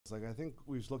It's like I think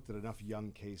we've looked at enough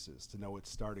young cases to know it's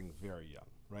starting very young,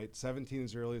 right? 17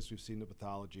 is the earliest we've seen the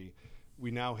pathology.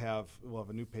 We'll have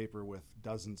a new paper with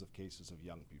dozens of cases of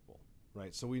young people,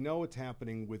 right? So we know it's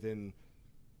happening within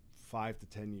 5 to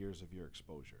 10 years of your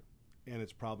exposure, and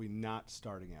it's probably not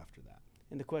starting after that.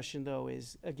 And the question, though,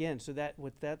 is, again, so that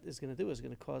what that is going to do is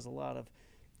going to cause a lot of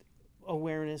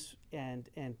awareness and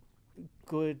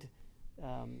good,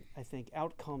 I think,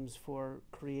 outcomes for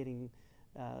creating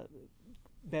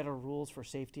better rules for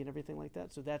safety and everything like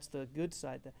that. So that's the good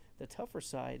side. The tougher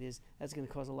side is that's going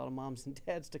to cause a lot of moms and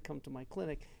dads to come to my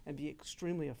clinic and be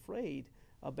extremely afraid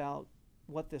about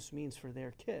what this means for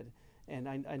their kid. And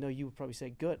I know you would probably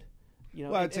say good. You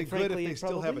know, well, I'd say good if frankly, they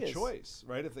still have a is. choice,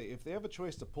 right? If they have a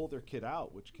choice to pull their kid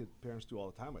out, which parents do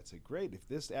all the time, I'd say great. If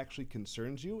this actually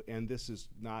concerns you and this is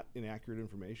not inaccurate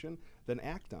information, then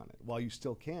act on it while you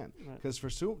still can. Because for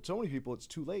so many people, it's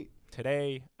too late.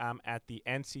 Today, I'm at the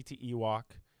NCTE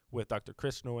Walk with Dr.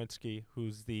 Chris Nowinski,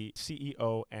 who's the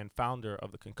CEO and founder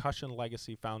of the Concussion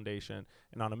Legacy Foundation,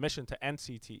 and on a mission to end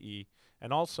CTE.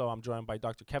 And also, I'm joined by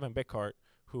Dr. Kevin Bickart,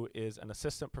 who is an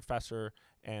assistant professor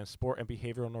and sport and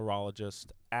behavioral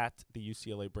neurologist at the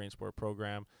UCLA BrainSPORT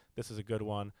program. This is a good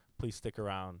one. Please stick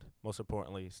around. Most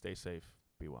importantly, stay safe.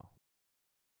 Be well.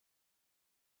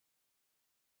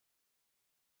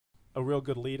 A real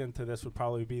good lead into this would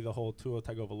probably be the whole Tua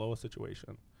Tagoivaloa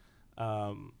situation.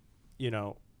 You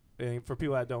know, and for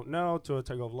people that don't know, Tua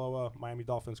Tagoivaloa, Miami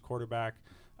Dolphins quarterback,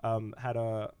 had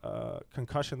a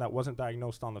concussion that wasn't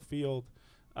diagnosed on the field.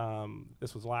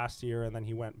 This was last year, and then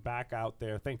he went back out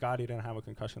there. Thank God he didn't have a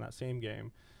concussion that same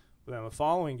game. But then the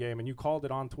following game, and you called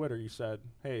it on Twitter, you said,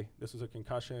 hey, this is a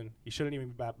concussion. He shouldn't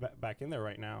even be back in there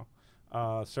right now.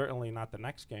 Certainly not the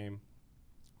next game.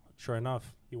 Sure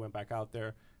enough, he went back out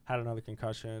there, had another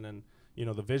concussion, and, you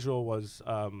know, the visual was,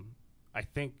 I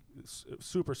think,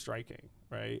 super striking,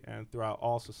 right? And throughout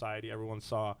all society, everyone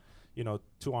saw, you know,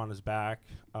 Tua on his back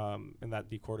in that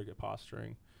decorticate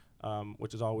posturing.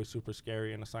 Which is always super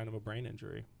scary and a sign of a brain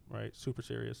injury, right? Super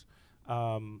serious.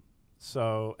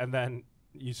 So, and then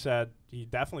you said he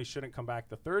definitely shouldn't come back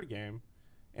the third game,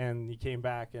 and he came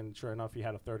back, and sure enough, he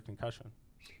had a third concussion.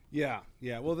 Yeah.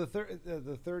 Well, the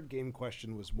third game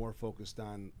question was more focused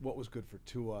on what was good for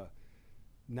Tua,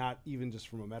 not even just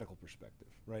from a medical perspective,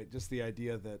 right? Just the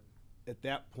idea that at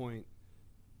that point,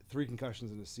 3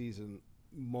 concussions in a season,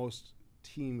 most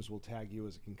teams will tag you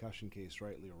as a concussion case,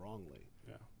 rightly or wrongly.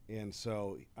 Yeah. And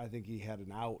so I think he had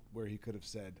an out where he could have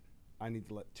said, I need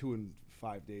to let 2 in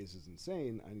 5 days is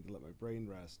insane. I need to let my brain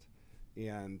rest.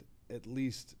 And at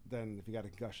least then if he got a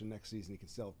concussion next season, he can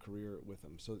still have a career with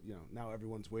him. So, you know, now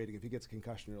everyone's waiting. If he gets a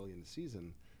concussion early in the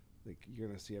season, like, you're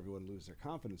going to see everyone lose their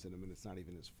confidence in him, and it's not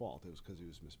even his fault. It was because he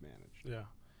was mismanaged.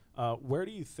 Yeah. Where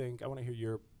do you think, I want to hear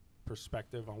your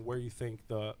perspective on where you think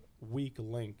the weak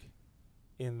link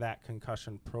in that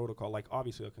concussion protocol, like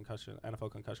obviously a concussion,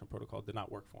 NFL concussion protocol did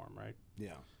not work for him, right?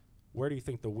 Yeah. Where do you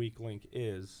think the weak link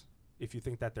is, if you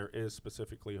think that there is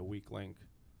specifically a weak link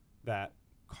that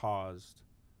caused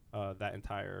that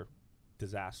entire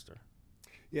disaster?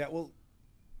 Yeah, well,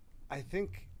 I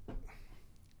think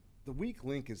the weak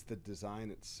link is the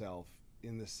design itself,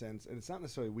 in the sense, and it's not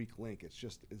necessarily a weak link, it's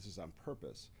just, this is on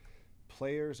purpose.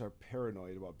 Players are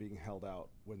paranoid about being held out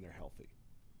when they're healthy,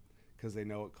 because they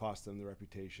know it costs them the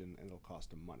reputation and it'll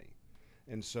cost them money.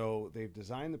 And so they've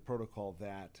designed the protocol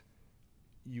that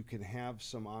you can have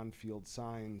some on-field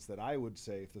signs that I would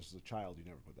say, if this is a child, you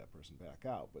never put that person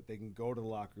back out, but they can go to the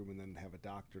locker room and then have a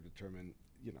doctor determine,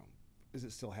 you know, is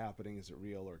it still happening, is it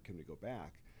real, or can we go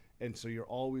back? And so you're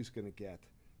always going to get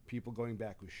people going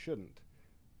back who shouldn't,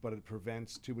 but it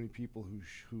prevents too many people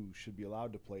who should be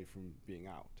allowed to play from being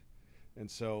out. And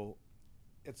so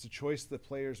it's a choice that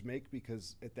players make,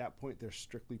 because at that point they're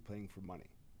strictly playing for money.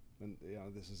 And, you know,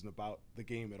 this isn't about the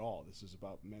game at all. This is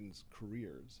about men's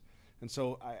careers. And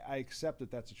so I accept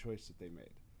that that's a choice that they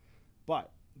made.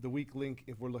 But the weak link,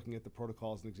 if we're looking at the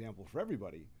protocol as an example for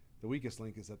everybody, the weakest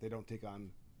link is that they don't take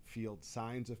on field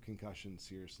signs of concussion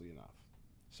seriously enough.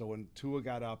 So when Tua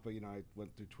got up, you know, I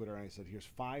went through Twitter and I said, here's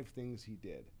 5 things he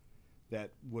did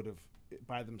that would have,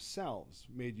 by themselves,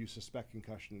 made you suspect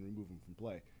concussion and remove him from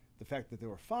play. The fact that there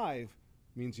were 5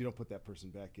 means you don't put that person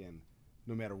back in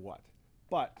no matter what.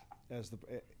 But as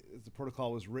the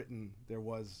protocol was written, there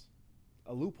was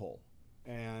a loophole,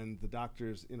 and the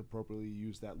doctors inappropriately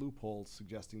used that loophole,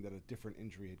 suggesting that a different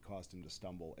injury had caused him to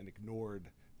stumble, and ignored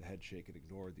the head shake and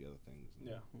ignored the other things.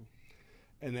 Yeah.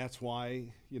 And that's why,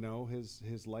 you know,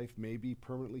 his life may be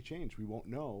permanently changed. We won't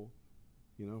know,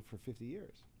 you know, for 50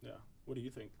 years. Yeah. What do you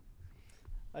think?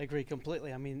 I agree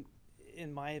completely. I mean,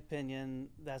 in my opinion,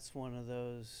 that's one of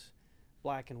those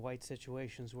black and white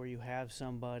situations where you have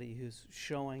somebody who's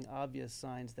showing obvious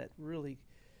signs that really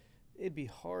it'd be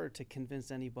hard to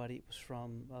convince anybody it was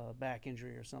from back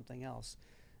injury or something else.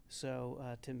 So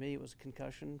to me, it was a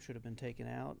concussion, should have been taken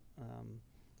out.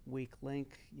 Weak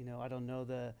link, I don't know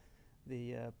the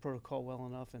protocol well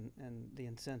enough and the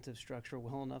incentive structure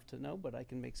well enough to know, but I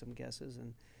can make some guesses.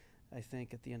 And I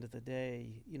think at the end of the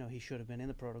day, he should have been in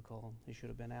the protocol. He should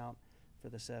have been out for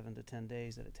the 7 to 10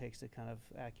 days that it takes to kind of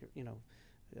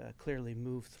clearly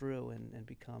move through and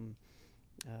become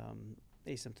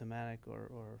asymptomatic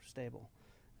or stable,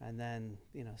 and then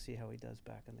see how he does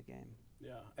back in the game.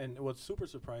 Yeah, and what's super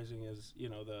surprising is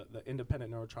the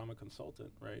independent neurotrauma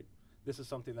consultant, right? This is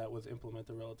something that was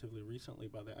implemented relatively recently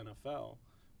by the NFL,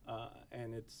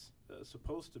 and it's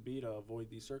supposed to be to avoid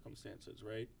these circumstances,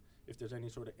 right? If there's any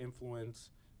sort of influence,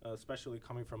 especially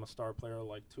coming from a star player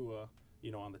like Tua,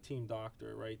 on the team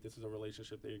doctor, right? This is a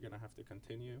relationship that you're going to have to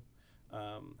continue.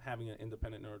 Having an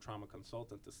independent neurotrauma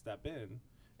consultant to step in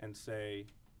and say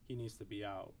he needs to be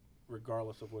out,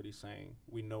 regardless of what he's saying.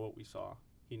 We know what we saw.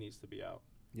 He needs to be out.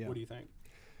 Yeah. What do you think?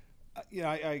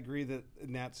 I agree that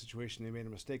in that situation they made a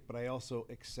mistake, but I also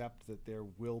accept that there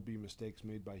will be mistakes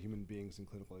made by human beings in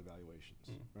clinical evaluations,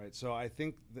 right? So I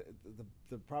think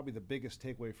the probably the biggest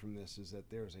takeaway from this is that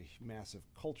there's a massive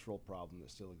cultural problem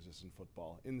that still exists in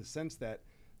football, in the sense that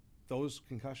those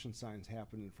concussion signs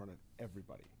happen in front of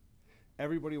everybody.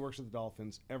 Everybody works at the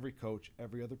Dolphins, every coach,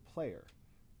 every other player,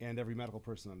 and every medical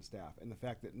person on the staff. And the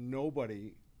fact that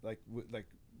nobody, like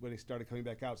when he started coming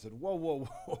back out, said, whoa,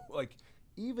 like,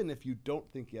 even if you don't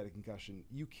think he had a concussion,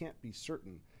 you can't be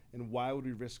certain. And why would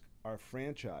we risk our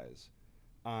franchise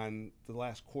on the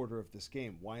last quarter of this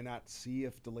game? Why not see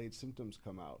if delayed symptoms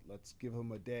come out? Let's give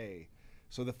him a day.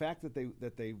 So the fact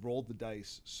that they rolled the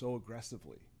dice so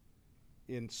aggressively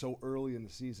so early in the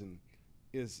season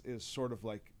is sort of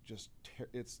like just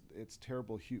it's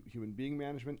terrible human being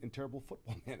management and terrible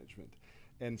football management.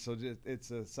 And so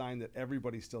it's a sign that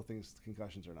everybody still thinks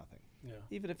concussions are nothing. Yeah.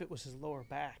 Even if it was his lower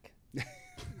back.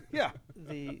 Yeah.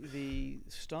 The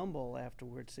stumble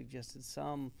afterwards suggested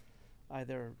some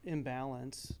either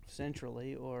imbalance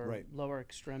centrally or lower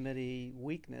extremity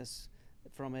weakness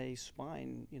from a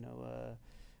spine,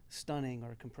 stunning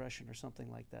or compression or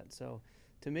something like that. So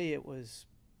to me, it was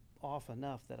off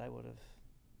enough that I would have.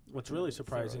 What's really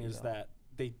surprising is that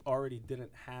they already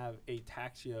didn't have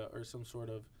ataxia or some sort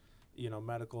of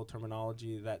medical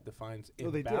terminology that defines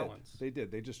imbalance. They did.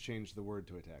 They just changed the word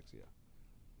to ataxia.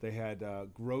 They had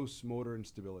gross motor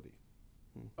instability.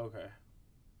 Okay.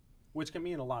 Which can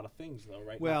mean a lot of things, though,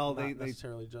 right? Well, not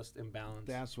necessarily just imbalance.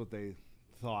 That's what they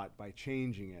thought by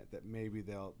changing it, that maybe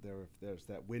there's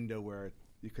that window where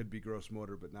it could be gross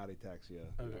motor but not ataxia.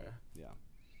 Okay. Yeah.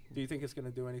 Do you think it's going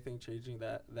to do anything changing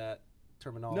that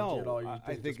terminology at all? Or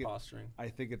you think it's posturing? I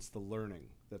think it's the learning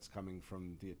that's coming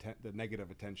from the negative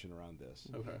attention around this.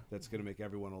 Okay. That's going to make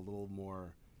everyone a little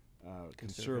more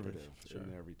conservative in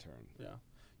their return. Yeah.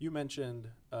 You mentioned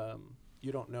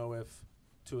you don't know if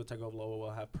Tua Tagoivaloa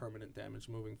will have permanent damage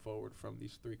moving forward from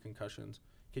these 3 concussions.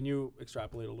 Can you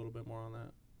extrapolate a little bit more on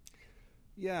that?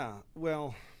 Yeah.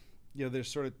 Well,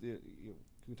 there's sort of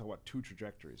you can talk about 2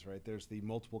 trajectories, right? There's the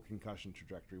multiple concussion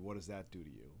trajectory. What does that do to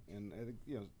you? And I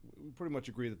think we pretty much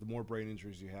agree that the more brain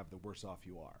injuries you have, the worse off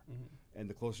you are, and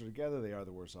the closer together they are,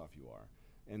 the worse off you are.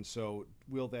 And so,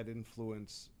 will that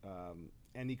influence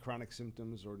any chronic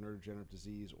symptoms or neurodegenerative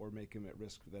disease, or make him at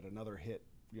risk that another hit?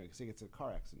 Say it's a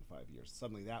car accident in 5 years,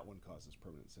 suddenly that one causes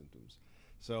permanent symptoms.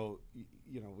 So,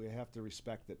 we have to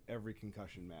respect that every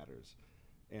concussion matters.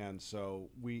 And so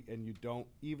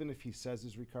even if he says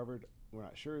he's recovered, we're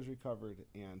not sure he's recovered,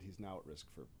 and he's now at risk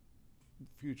for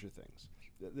future things.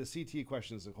 The CTE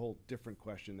question is a whole different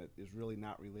question that is really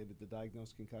not related to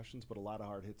diagnosed concussions, but a lot of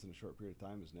hard hits in a short period of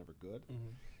time is never good.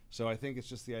 So I think it's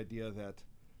just the idea that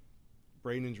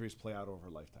brain injuries play out over a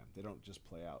lifetime. They don't just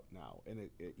play out now. And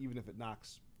even if it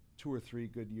knocks 2 or 3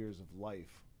 good years of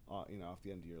life, off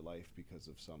the end of your life because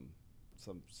of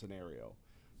some scenario,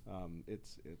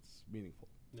 it's meaningful.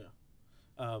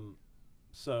 Yeah.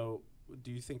 So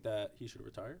do you think that he should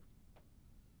retire?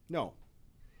 No,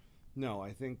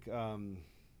 I think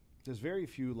there's very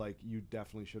few you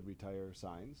definitely should retire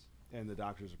signs, and the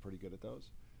doctors are pretty good at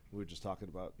those. We were just talking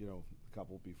about a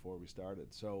couple before we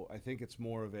started. So I think it's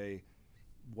more of I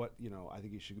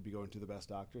think he should be going to the best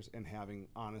doctors and having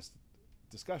honest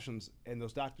discussions, and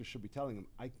those doctors should be telling him,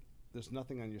 there's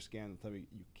nothing on your scan that tell me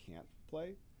you can't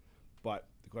play, but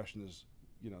the question is,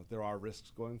 there are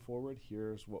risks going forward.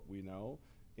 Here's what we know,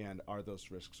 and are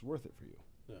those risks worth it for you?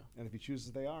 Yeah. And if he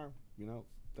chooses they are,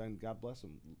 then God bless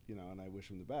him, and I wish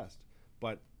him the best.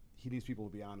 But he needs people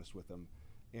to be honest with him,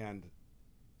 and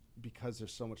because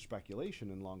there's so much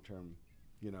speculation in long-term,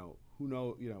 who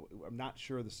know, I'm not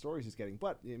sure the stories he's getting,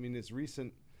 but I mean,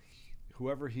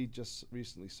 whoever he just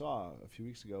recently saw a few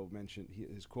weeks ago mentioned,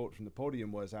 his quote from the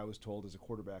podium was, "I was told as a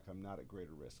quarterback I'm not at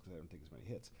greater risk because I don't take as many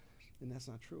hits," and that's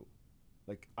not true.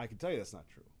 Like, I can tell you that's not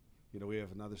true. We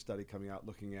have another study coming out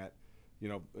looking at,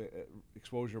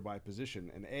 exposure by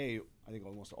position, and I think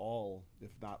almost all,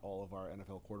 if not all, of our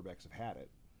NFL quarterbacks have had it.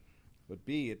 But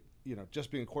B,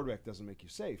 just being a quarterback doesn't make you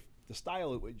safe. The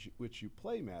style at which you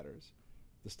play matters.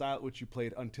 The style at which you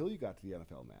played until you got to the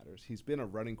NFL matters. He's been a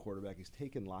running quarterback. He's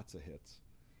taken lots of hits.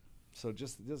 So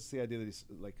just the idea that he's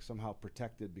like somehow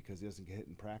protected because he doesn't get hit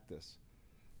in practice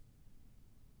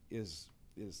is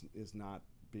not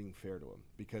being fair to him,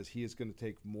 because he is going to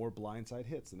take more blindside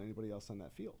hits than anybody else on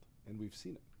that field, and we've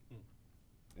seen it.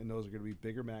 And those are going to be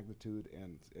bigger magnitude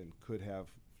and could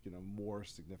have more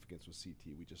significance with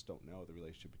CT. We just don't know the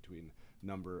relationship between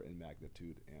number and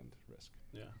magnitude and risk.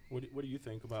 Yeah. What do you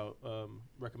think about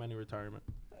recommending retirement?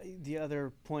 The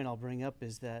other point I'll bring up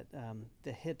is that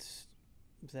the hits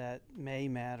that may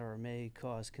matter or may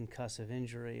cause concussive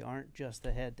injury aren't just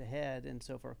the head-to-head. And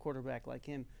so for a quarterback like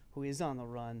him who is on the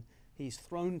run, he's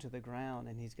thrown to the ground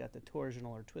and he's got the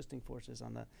torsional or twisting forces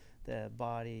on the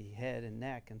body, head, and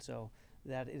neck. And so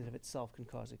that in and of itself can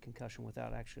cause a concussion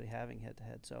without actually having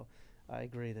head-to-head. So I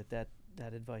agree that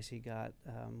advice he got,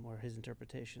 or his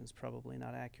interpretation, is probably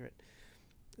not accurate.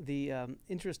 The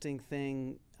interesting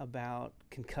thing about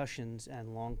concussions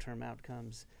and long-term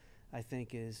outcomes, I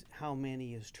think, is how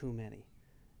many is too many,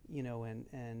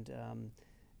 and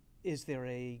is there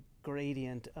a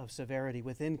gradient of severity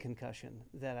within concussion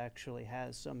that actually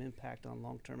has some impact on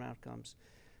long-term outcomes?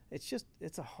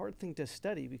 It's a hard thing to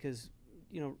study because,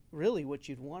 really what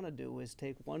you'd want to do is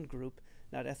take one group,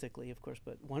 not ethically, of course,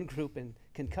 but one group and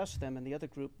concuss them and the other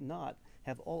group not,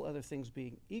 have all other things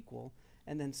being equal,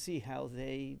 and then see how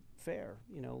they fare,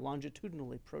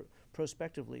 longitudinally,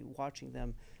 prospectively, watching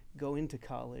them go into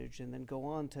college and then go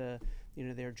on to,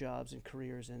 their jobs and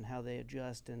careers and how they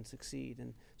adjust and succeed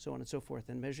and so on and so forth,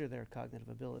 and measure their cognitive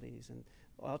abilities and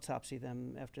autopsy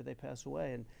them after they pass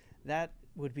away. And that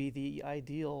would be the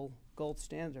ideal gold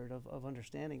standard of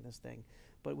understanding this thing.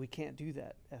 But we can't do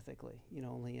that ethically,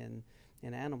 only in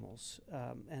animals.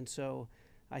 And so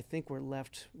I think we're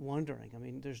left wondering. I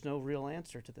mean, there's no real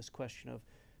answer to this question of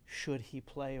should he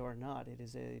play or not. It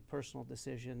is a personal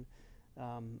decision.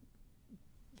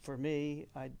 For me,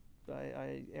 I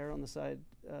err on the side,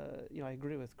 I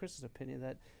agree with Chris's opinion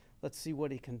that let's see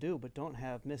what he can do, but don't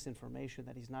have misinformation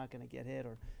that he's not going to get hit,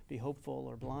 or be hopeful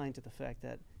or blind to the fact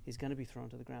that he's going to be thrown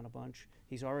to the ground a bunch.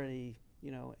 He's already,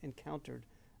 encountered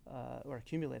or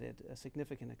accumulated a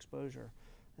significant exposure.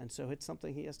 And so it's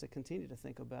something he has to continue to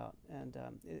think about. And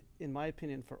in my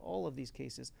opinion, for all of these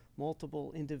cases,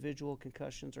 multiple individual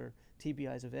concussions or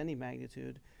TBIs of any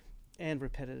magnitude and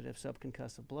repetitive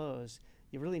subconcussive blows,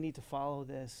 you really need to follow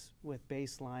this with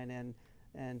baseline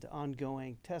and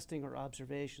ongoing testing or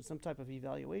observation, some type of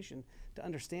evaluation to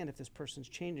understand if this person's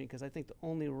changing. Because I think the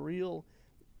only real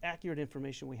accurate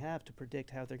information we have to predict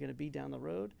how they're going to be down the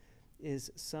road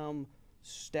is some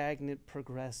stagnant,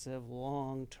 progressive,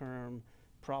 long-term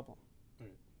problem.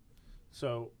 Right.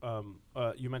 So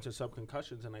you mentioned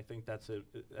subconcussions, and I think that's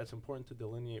important to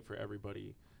delineate for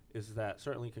everybody, is that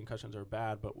certainly concussions are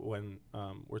bad, but when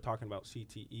we're talking about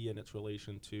CTE and its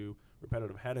relation to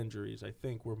repetitive head injuries, I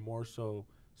think we're more so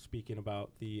speaking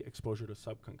about the exposure to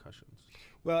subconcussions.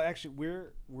 Well, actually,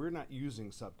 we're not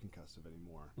using subconcussive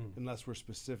anymore unless we're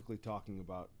specifically talking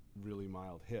about really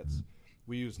mild hits.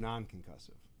 We use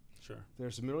non-concussive. Sure.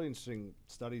 There's some really interesting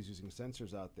studies using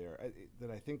sensors out there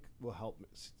that I think will help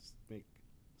make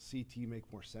CT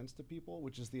make more sense to people,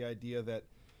 which is the idea that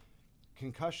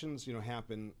concussions,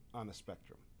 happen on a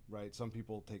spectrum, right? Some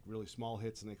people take really small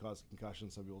hits and they cause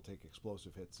concussions. Some people take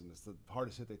explosive hits, and it's the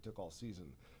hardest hit they took all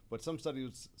season. But some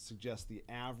studies suggest the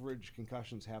average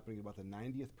concussions happening about the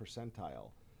 90th percentile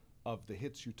of the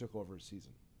hits you took over a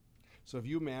season. So if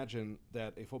you imagine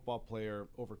that a football player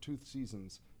over 2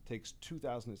 seasons takes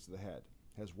 2,000 hits to the head,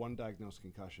 has one diagnosed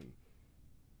concussion,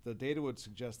 the data would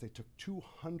suggest they took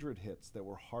 200 hits that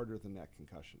were harder than that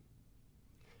concussion.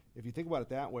 If you think about it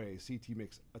that way, CT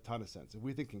makes a ton of sense. If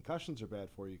we think concussions are bad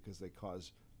for you because they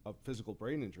cause a physical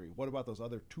brain injury, what about those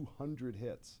other 200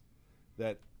 hits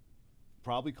that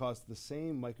probably caused the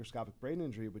same microscopic brain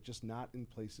injury, but just not in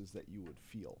places that you would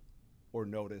feel or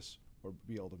notice or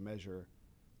be able to measure,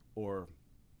 or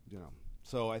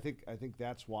So I think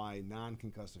that's why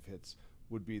non-concussive hits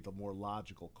would be the more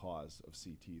logical cause of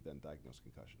CT than diagnosed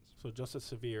concussions. So just as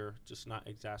severe, just not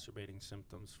exacerbating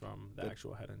symptoms from the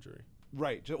actual head injury.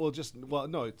 Right.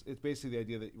 No, it's basically the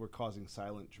idea that we're causing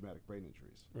silent traumatic brain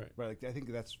injuries. Right. Right. Like, I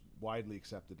think that's widely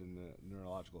accepted in the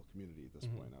neurological community at this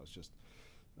point. I was just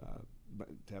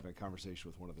having a conversation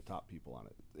with one of the top people on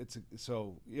it.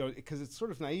 Because it's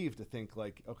sort of naive to think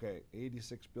like, okay,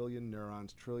 86 billion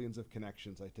neurons, trillions of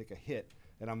connections. I take a hit,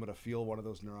 and I'm going to feel one of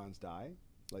those neurons die.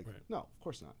 Like, no, of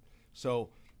course not. So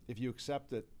if you accept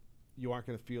that you aren't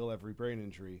going to feel every brain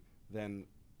injury, then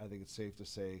I think it's safe to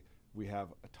say we have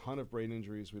a ton of brain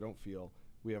injuries we don't feel.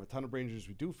 We have a ton of brain injuries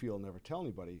we do feel and never tell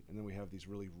anybody. And then we have these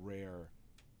really rare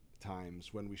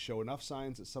times when we show enough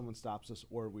signs that someone stops us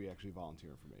or we actually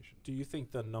volunteer information. Do you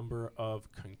think the number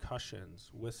of concussions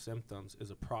with symptoms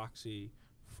is a proxy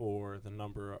for the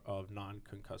number of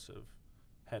non-concussive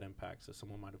head impacts that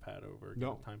someone might have had over a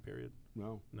given time period?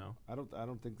 No. I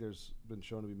don't think there's been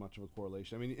shown to be much of a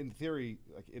correlation. I mean, in theory,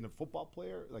 like in a football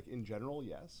player, like in general,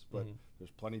 yes, but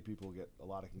there's plenty of people who get a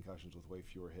lot of concussions with way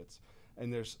fewer hits.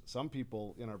 And there's some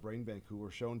people in our brain bank who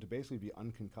were shown to basically be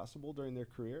unconcussable during their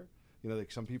career. You know,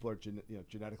 like some people are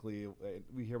genetically.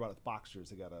 We hear about it with boxers.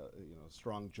 They got a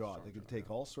strong jaw. They can take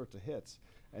all sorts of hits,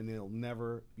 and they'll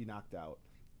never be knocked out,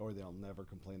 or they'll never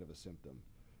complain of a symptom.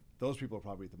 Those people are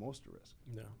probably at the most at risk.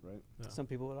 Yeah. Right. Yeah. Some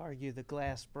people would argue the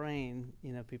glass brain.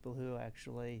 People who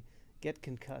actually get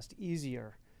concussed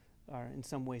easier are in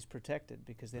some ways protected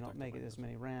because they don't make it as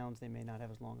many rounds. They may not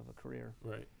have as long of a career.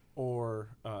 Right. Or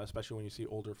especially when you see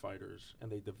older fighters and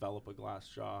they develop a glass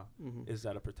jaw, is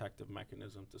that a protective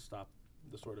mechanism to stop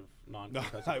the sort of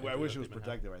non-concussive? No, I wish it was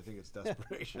protective. I think it's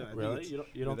desperation. Really?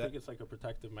 You don't think it's like a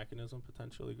protective mechanism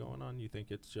potentially going on? You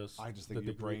think it's just I just think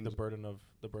the burden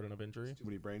of injury? Too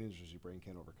many brain injuries, your brain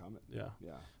can't overcome it.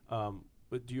 Yeah.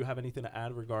 But do you have anything to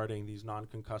add regarding these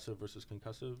non-concussive versus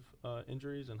concussive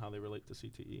injuries and how they relate to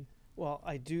CTE? Well,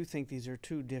 I do think these are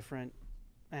two different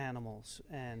animals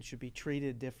and should be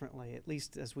treated differently, at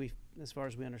least as far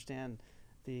as we understand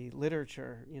the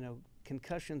literature.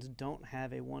 Concussions don't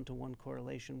have a one-to-one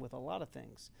correlation with a lot of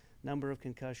things. Number of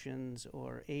concussions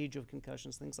or age of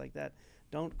concussions, things like that,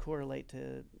 don't correlate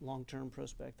to long-term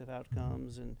prospective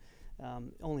outcomes, and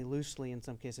only loosely in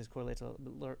some cases correlate to a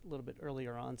little bit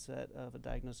earlier onset of a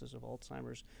diagnosis of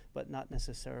Alzheimer's, but not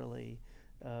necessarily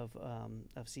of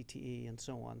CTE and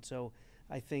so on. So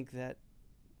I think that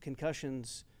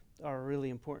concussions are really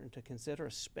important to consider,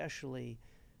 especially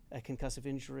a concussive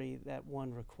injury that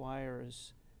one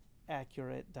requires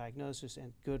accurate diagnosis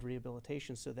and good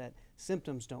rehabilitation so that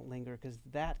symptoms don't linger, because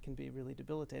that can be really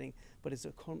debilitating, but it's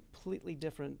a completely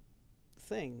different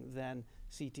thing than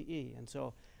CTE. And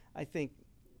so I think,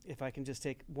 if I can just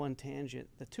take one tangent,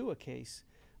 the Tua case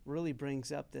really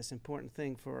brings up this important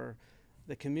thing for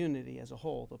the community as a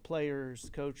whole, the players,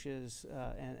 coaches,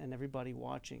 and everybody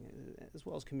watching, as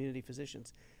well as community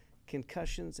physicians.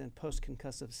 Concussions and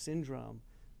post-concussive syndrome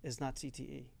is not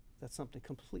CTE. That's something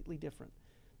completely different.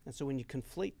 And so when you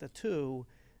conflate the two,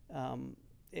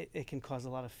 it can cause a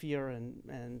lot of fear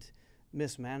and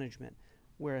mismanagement.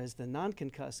 Whereas the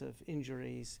non-concussive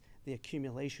injuries, the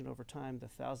accumulation over time, the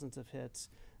thousands of hits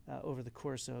over the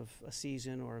course of a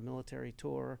season or a military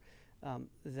tour,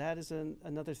 that is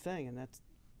another thing, and that's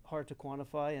hard to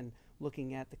quantify. And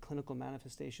looking at the clinical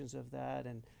manifestations of that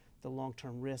and the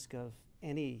long-term risk of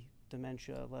any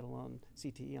dementia, let alone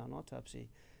CTE on autopsy,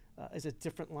 is a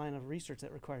different line of research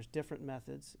that requires different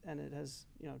methods, and it has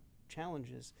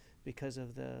challenges because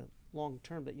of the long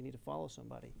term that you need to follow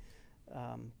somebody.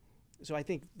 So I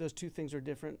think those two things are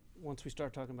different. Once we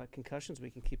start talking about concussions, we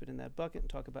can keep it in that bucket and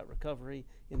talk about recovery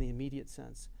in the immediate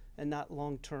sense, and not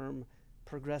long-term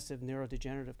progressive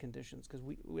neurodegenerative conditions, because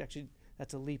we actually,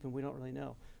 that's a leap and we don't really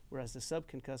know. Whereas the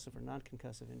subconcussive or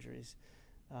non-concussive injuries,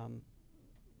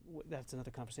 that's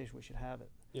another conversation we should have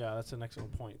it. Yeah, that's an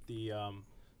excellent point.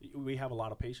 We have a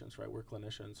lot of patients, right? We're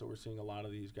clinicians, so we're seeing a lot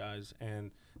of these guys, and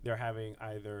they're having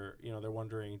either, they're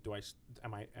wondering, do I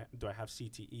have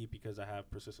CTE because I have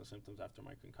persistent symptoms after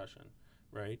my concussion,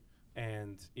 right?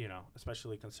 And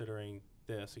especially considering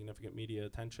the significant media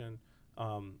attention,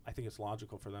 I think it's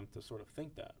logical for them to sort of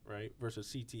think that, right?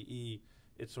 Versus CTE,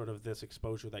 it's sort of this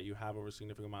exposure that you have over a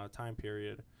significant amount of time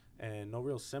period, and no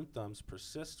real symptoms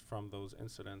persist from those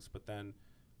incidents, but then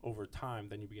over time,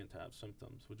 then you begin to have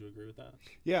symptoms. Would you agree with that?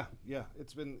 Yeah.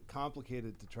 It's been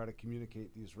complicated to try to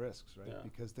communicate these risks, right? Yeah.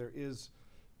 Because there is,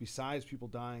 besides people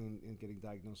dying and getting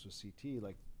diagnosed with CTE,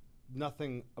 like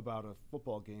nothing about a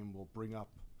football game will bring up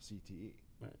CTE,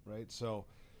 right? So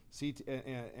CTE,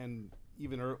 and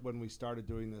even when we started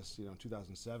doing this, in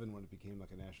 2007, when it became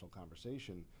like a national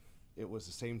conversation, It was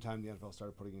the same time the NFL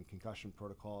started putting in concussion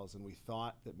protocols, and we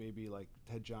thought that maybe like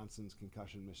Ted Johnson's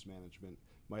concussion mismanagement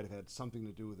might have had something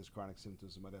to do with his chronic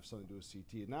symptoms. It might have something to do with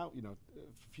CTE. And now, for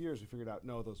a few years we figured out,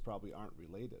 no, those probably aren't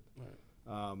related.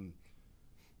 Right.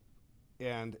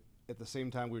 And at the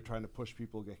same time, we were trying to push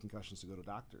people to get concussions to go to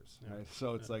doctors, right?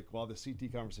 So it's like, while the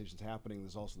CT conversation's happening,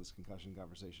 there's also this concussion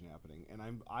conversation happening. And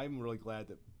I'm really glad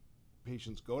that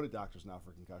patients go to doctors now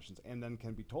for concussions and then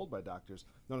can be told by doctors,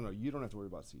 no, you don't have to worry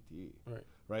about CTE,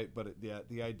 right? But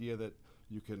the idea that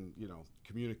you can,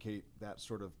 communicate that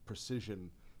sort of precision,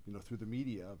 through the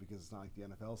media, because it's not like the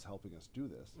NFL's helping us do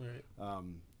this. Right.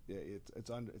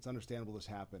 It's understandable this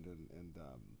happened,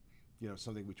 and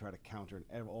something we try to counter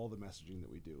in all the messaging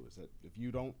that we do is that if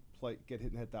you don't get hit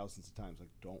in the head thousands of times, like,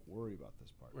 don't worry about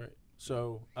this part. Right.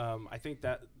 So I think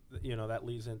that that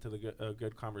leads into a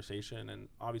good conversation, and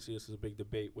obviously this is a big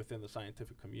debate within the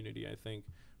scientific community, I think,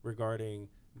 regarding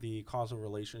the causal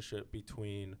relationship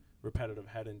between repetitive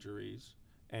head injuries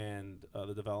and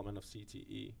the development of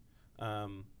CTE.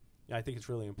 I think it's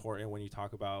really important when you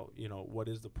talk about what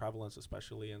is the prevalence,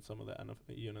 especially in some of the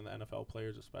the NFL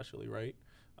players, especially, right?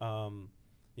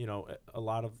 A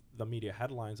lot of the media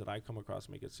headlines that I come across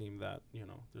make it seem that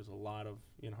there's a lot of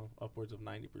upwards of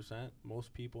 90%.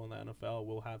 Most people in the NFL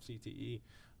will have CTE.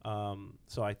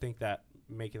 So I think that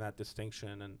making that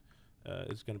distinction and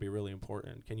is going to be really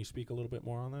important. Can you speak a little bit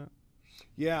more on that?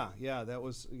 Yeah, that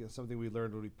was something we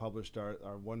learned when we published our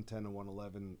 110 and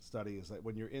 111 study. Is that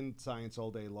when you're in science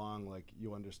all day long, like,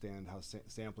 you understand how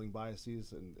sampling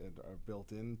biases and are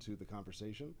built into the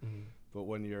conversation. Mm-hmm. But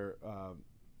when you're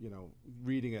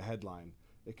reading a headline,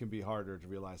 it can be harder to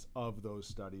realize of those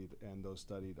studied, and those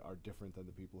studied are different than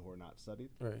the people who are not studied.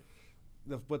 Right.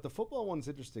 But the football one's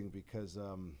interesting because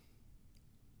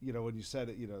when you said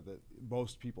it, that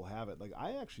most people have it. Like,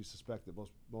 I actually suspect that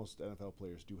most NFL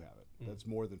players do have it. That's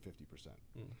more than 50%,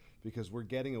 because we're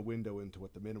getting a window into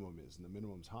what the minimum is, and the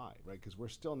minimum's high, right? Because we're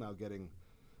still now getting,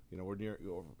 we're near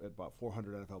at about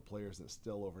 400 NFL players, and it's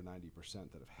still over 90%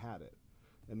 that have had it,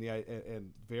 and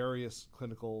and various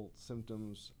clinical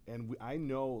symptoms. And I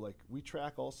know, like, we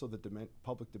track also the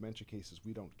public dementia cases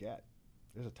we don't get.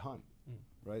 There's a ton,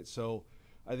 right? So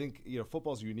I think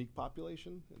football's a unique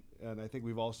population, and I think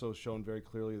we've also shown very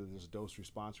clearly that there's a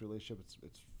dose-response relationship.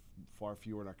 It's far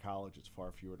fewer in our college. It's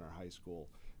far fewer in our high school.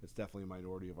 It's definitely a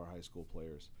minority of our high school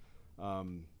players.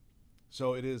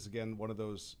 So it is, again, one of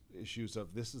those issues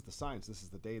of, this is the science, this is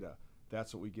the data.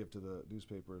 That's what we give to the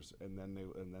newspapers, and then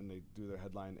they do their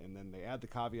headline, and then they add the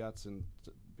caveats in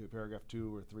paragraph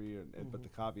 2 or 3, but the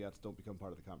caveats don't become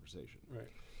part of the conversation.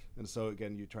 Right. And so,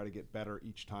 again, you try to get better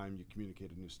each time you communicate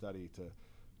a new study to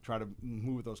try to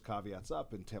move those caveats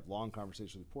up and to have long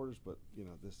conversations with reporters. But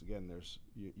this, again, there's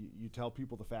you tell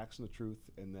people the facts and the truth,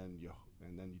 and then you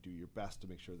do your best to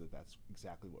make sure that that's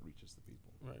exactly what reaches the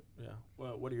people. Right. Yeah.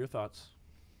 Well, what are your thoughts?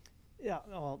 Yeah.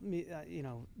 Well,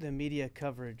 the media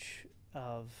coverage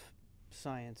of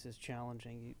science is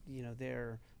challenging.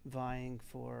 They're vying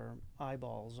for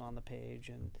eyeballs on the page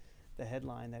and the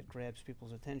headline that grabs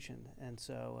people's attention, and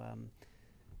so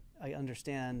I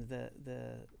understand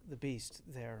the beast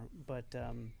there. But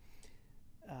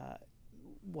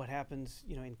what happens,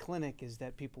 in clinic, is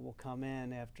that people will come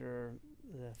in after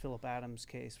the Philip Adams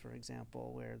case, for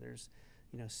example, where there's,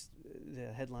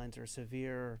 the headlines are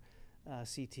severe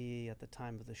CTE at the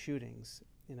time of the shootings.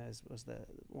 As was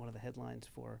one of the headlines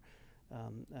for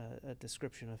a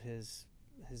description of his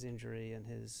injury and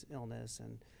his illness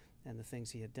and the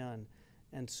things he had done.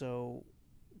 And so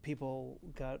people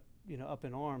got up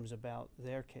in arms about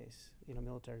their case.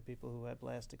 Military people who had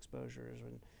blast exposures,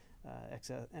 and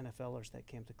ex-NFLers that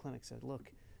came to clinic said,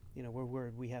 look, we're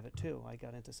worried we have it too. I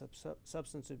got into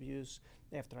substance abuse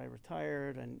after I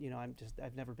retired, and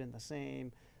I've never been the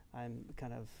same. I'm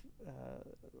kind of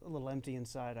a little empty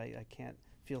inside. I can't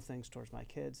feel things towards my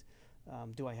kids.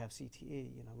 Do I have CTE?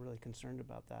 Really concerned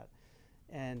about that.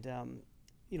 And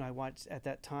I watched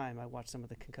some of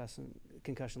the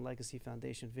Concussion Legacy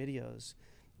Foundation videos,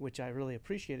 which I really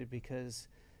appreciated, because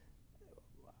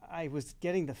I was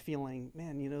getting the feeling,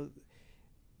 man,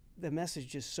 the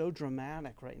message is so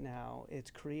dramatic right now.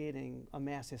 It's creating a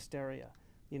mass hysteria,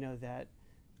 that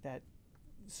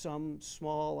some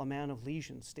small amount of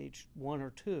lesions, stage 1 or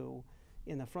 2,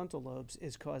 in the frontal lobes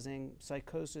is causing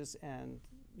psychosis and,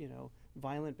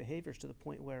 violent behaviors to the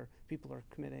point where people are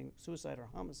committing suicide or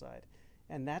homicide.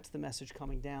 And that's the message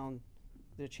coming down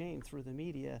the chain through the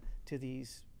media to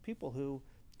these people who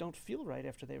don't feel right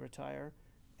after they retire,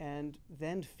 and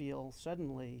then feel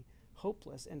suddenly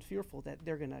hopeless and fearful that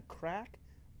they're going to crack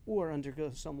or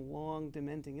undergo some long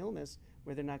dementing illness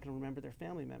where they're not going to remember their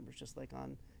family members, just like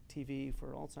on TV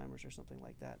for Alzheimer's or something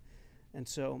like that. And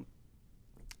so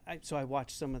I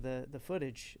watched some of the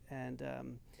footage and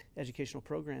educational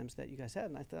programs that you guys had,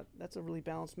 and I thought that's a really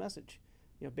balanced message.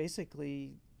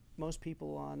 Basically, most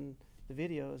people on the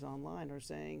videos online are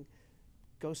saying,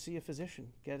 go see a physician,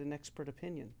 get an expert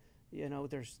opinion.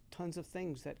 There's tons of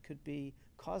things that could be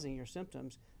causing your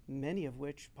symptoms, many of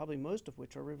which, probably most of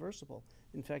which, are reversible.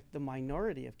 In fact, the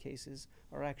minority of cases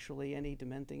are actually any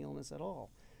dementing illness at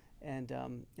all. And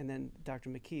then Dr.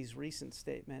 McKee's recent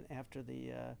statement after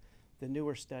the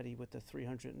newer study with the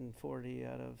 340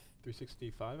 out of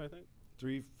 365, I think.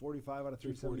 345 out of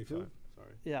 372.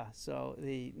 Sorry. Yeah, so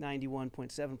the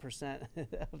 91.7%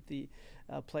 of the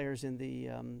players in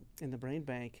the brain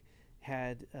bank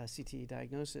had a CTE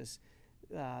diagnosis.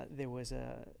 There was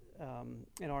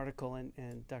an article,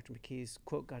 and Dr. McKee's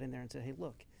quote got in there and said, "Hey,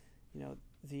 look,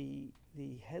 the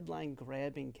headline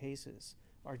grabbing cases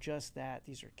are just that.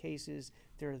 These are cases.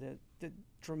 They're the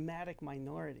dramatic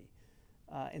minority."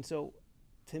 And so,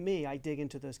 to me, I dig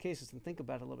into those cases and think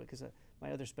about it a little bit, because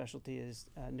my other specialty is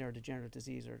neurodegenerative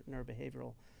disease or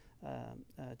neurobehavioral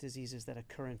diseases that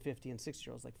occur in 50 and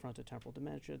 60-year-olds, like frontotemporal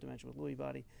dementia, dementia with Lewy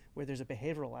body, where there's a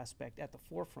behavioral aspect at the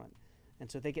forefront. And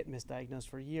so they get misdiagnosed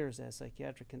for years as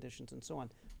psychiatric conditions and so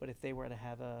on. But if they were to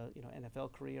have a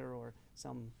NFL career or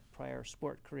some prior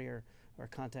sport career or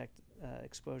contact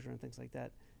exposure and things like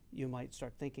that, you might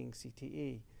start thinking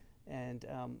CTE. And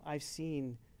I've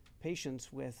seen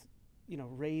patients with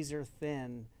razor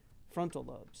thin frontal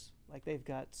lobes, like they've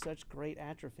got such great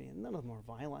atrophy, and none of them are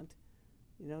violent.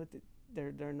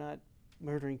 They're not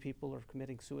murdering people or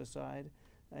committing suicide.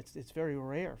 It's very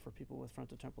rare for people with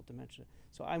frontotemporal dementia.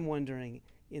 So I'm wondering,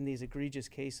 in these egregious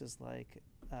cases like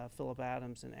Philip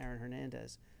Adams and Aaron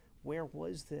Hernandez, where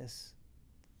was this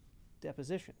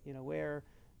deposition? Where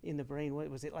in the brain,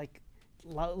 was it like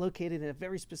located in a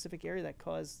very specific area that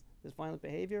caused this violent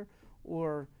behavior,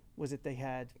 or was it they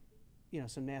had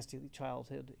some nasty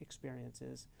childhood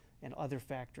experiences and other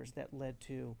factors that led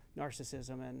to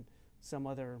narcissism and some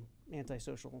other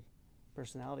antisocial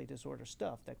personality disorder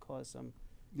stuff that caused some,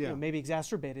 maybe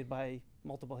exacerbated by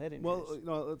multiple head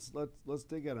injuries? Well, let's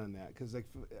dig in on that, because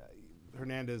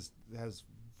Hernandez has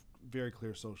very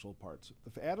clear social parts.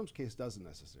 The Adams case doesn't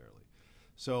necessarily.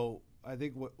 So I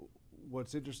think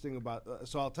what's interesting about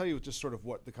so I'll tell you just sort of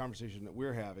what the conversation that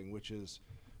we're having, which is,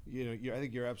 I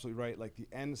think you're absolutely right. Like the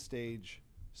end stage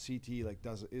CT, I'd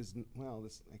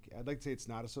like to say it's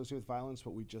not associated with violence,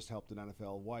 but we just helped an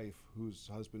NFL wife whose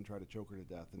husband tried to choke her to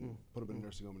death and put him in a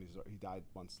nursing home, and he died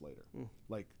months later.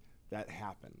 Like that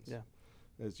happens,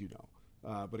 as you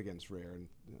know. But again, it's rare.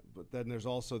 But then there's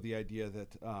also the idea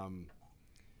that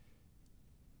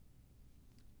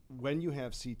when you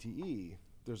have CTE,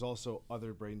 there's also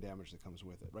other brain damage that comes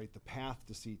with it, right? The path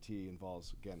to CT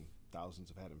involves, again, thousands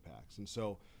of head impacts. And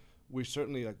so we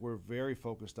certainly, we're very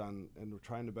focused on, and we're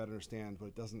trying to better understand, but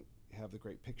it doesn't have the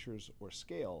great pictures or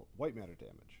scale, white matter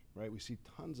damage, right? We see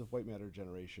tons of white matter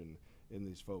generation in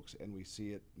these folks, and we see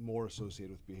it more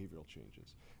associated with behavioral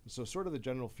changes. And so sort of the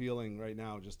general feeling right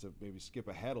now, just to maybe skip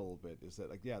ahead a little bit, is that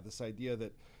this idea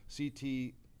that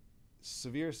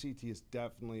severe CT is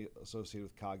definitely associated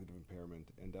with cognitive impairment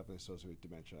and definitely associated with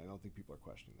dementia. I don't think people are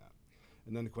questioning that.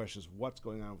 And then the question is, what's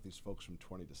going on with these folks from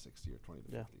 20 to 60 or 20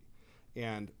 to 50?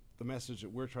 And the message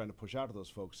that we're trying to push out to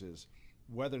those folks is,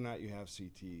 whether or not you have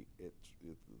CT,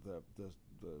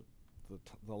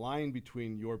 the line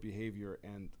between your behavior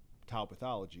and tau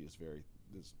pathology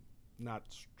is not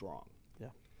strong. Yeah.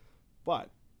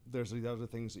 But there's the other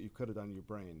things that you could have done in your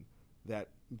brain that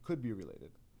could be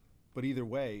related. But either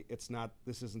way,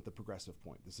 this isn't the progressive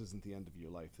point. This isn't the end of your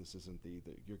life. This isn't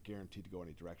you're guaranteed to go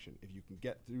any direction. If you can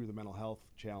get through the mental health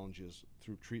challenges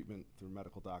through treatment, through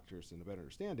medical doctors, and a better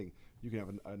understanding, you can have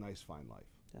a nice, fine life.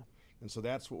 Yeah. And so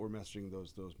that's what we're messaging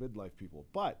those midlife people.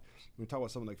 But when we talk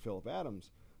about someone like Philip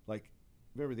Adams,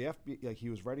 remember the FBI, he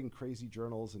was writing crazy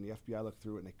journals, and the FBI looked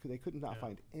through it, and they could not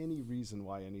find any reason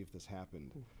why any of this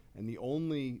happened. And the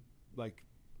only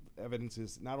evidence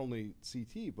is not only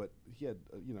CT, but he had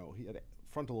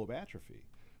frontal lobe atrophy,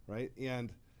 right?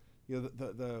 And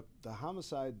the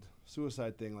homicide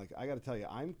suicide thing, I got to tell you,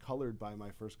 I'm colored by my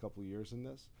first couple of years in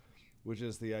this, which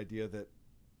is the idea that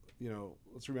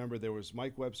let's remember there was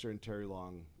Mike Webster and Terry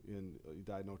Long he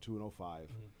died in 2002 and 2005.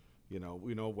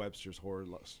 We know Webster's horror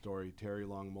story, Terry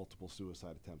Long, multiple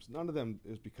suicide attempts. None of them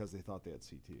is because they thought they had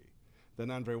CTE.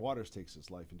 Then Andre Waters takes his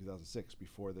life in 2006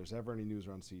 before there's ever any news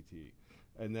around CTE.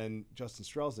 And then Justin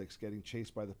Strelzik's getting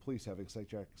chased by the police, having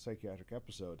a psychiatric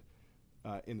episode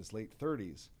in his late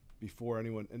 30s before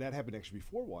anyone, and that happened actually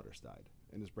before Waters died,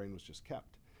 and his brain was just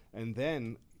kept. And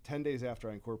then 10 days after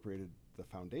I incorporated the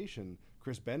foundation,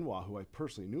 Chris Benoit, who I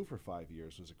personally knew for 5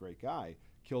 years, was a great guy,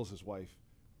 kills his wife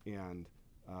and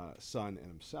son and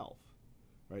himself.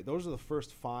 Right? Those are the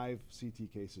first 5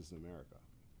 CTE cases in America.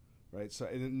 Right? So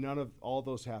and none of all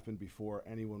those happened before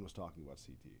anyone was talking about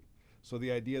CTE. So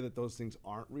the idea that those things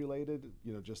aren't related,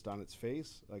 just on its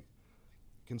face, like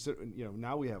consider,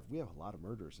 now we have a lot of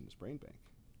murders in this brain bank,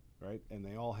 right? And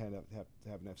they all have to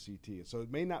have an FCT. So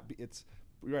it may not be.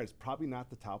 You're right. It's probably not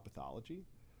the tau pathology,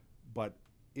 but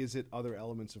is it other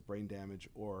elements of brain damage?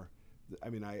 Or, I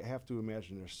have to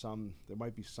imagine there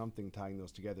might be something tying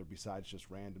those together besides just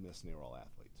randomness in all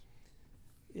athletes.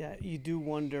 Yeah, you do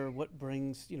wonder what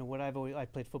brings, what I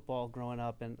played football growing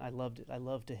up, and I loved it. I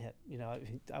loved to hit.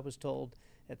 I was told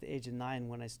at the age of 9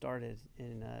 when I started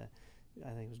in, I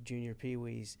think it was junior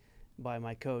peewees, by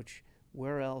my coach,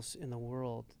 where else in the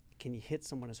world can you hit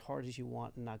someone as hard as you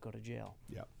want and not go to jail?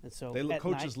 Yeah. And so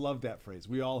coaches love that phrase.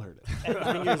 We all heard it.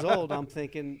 At 9 years old, I'm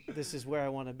thinking, this is where I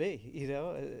want to be.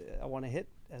 I want to hit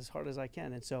as hard as I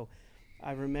can. And so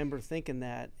I remember thinking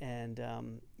that and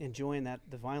enjoying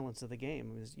the violence of the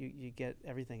game. You get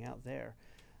everything out there.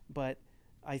 But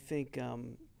I think,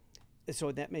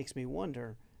 so that makes me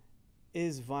wonder,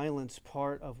 is violence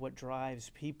part of what drives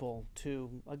people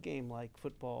to a game like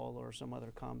football or some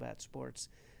other combat sports?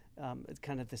 It's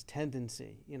kind of this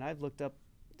tendency. I've looked up,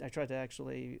 I tried to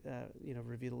actually,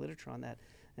 review the literature on that,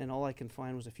 and all I can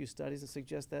find was a few studies that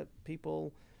suggest that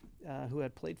people who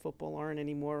had played football aren't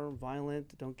any more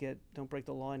violent, don't break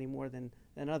the law any more than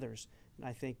others. And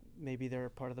I think maybe they're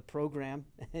part of the program,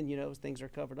 and things are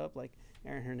covered up like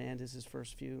Aaron Hernandez's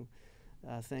first few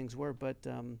things were, but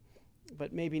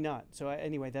maybe not. So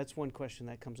anyway, that's one question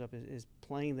that comes up: is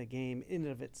playing the game in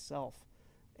and of itself,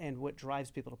 and what drives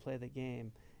people to play the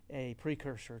game, a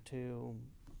precursor to,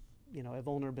 a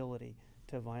vulnerability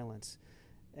to violence.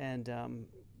 And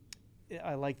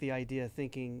I like the idea of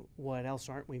thinking, what else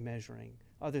aren't we measuring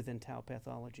other than tau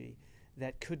pathology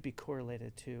that could be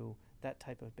correlated to that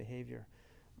type of behavior?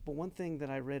 But one thing that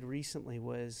I read recently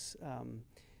was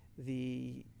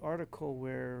the article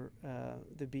where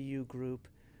the BU group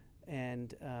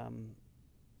and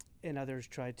others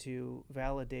tried to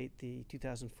validate the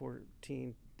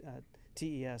 2014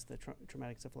 TES, the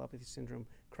Traumatic Encephalopathy Syndrome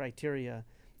criteria,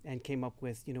 and came up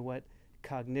with,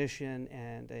 cognition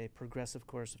and a progressive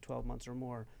course of 12 months or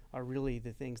more are really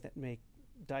the things that make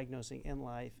diagnosing in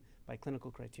life by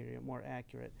clinical criteria more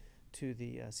accurate to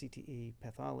the CTE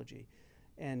pathology.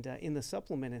 And in the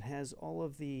supplement, it has all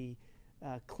of the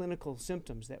clinical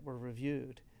symptoms that were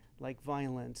reviewed, like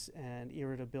violence and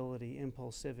irritability,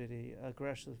 impulsivity,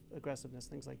 aggressiveness,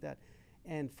 things like that.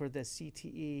 And for the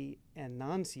CTE and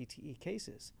non-CTE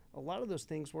cases, a lot of those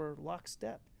things were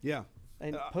lockstep. Yeah.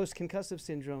 And post-concussive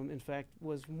syndrome, in fact,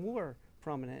 was more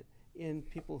prominent in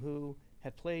people who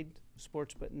had played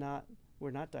sports but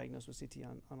were not diagnosed with CTE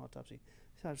on autopsy.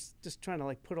 So I was just trying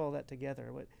to put all that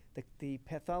together. The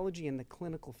pathology and the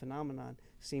clinical phenomenon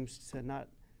seems to not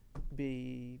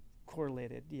be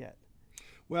correlated yet.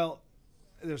 Well,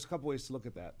 there's a couple ways to look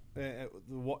at that.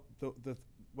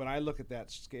 When I look at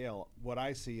that scale, what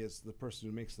I see is the person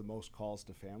who makes the most calls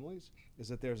to families is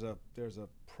that there's a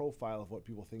profile of what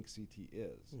people think CT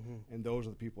is, and those are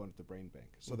the people at the brain bank.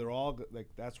 So they're all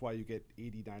that's why you get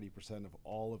 80-90% of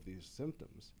all of these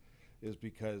symptoms, is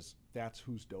because that's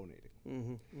who's donating.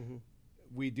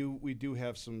 We do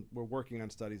have some. We're working on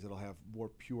studies that'll have more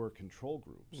pure control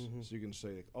groups, so you can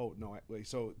say, oh no.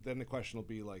 So then the question will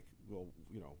be like, well,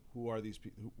 who are these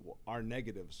people who are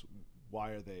negatives?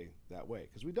 Why are they that way?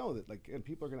 Because we know that and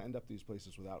people are going to end up these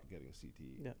places without getting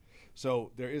CTE. Yeah.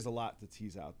 So there is a lot to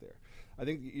tease out there. I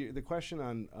think the question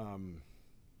on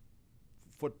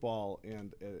football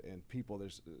and people,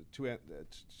 there's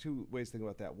two ways to think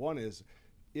about that. One is,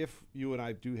 if you and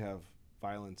I do have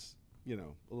violence,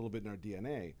 a little bit in our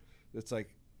DNA, it's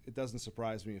like, it doesn't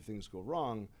surprise me if things go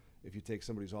wrong if you take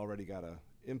somebody who's already got a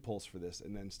impulse for this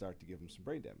and then start to give them some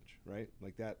brain damage, right?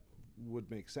 Like that would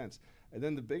make sense. And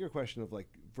then the bigger question of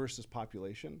versus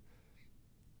population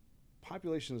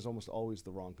is almost always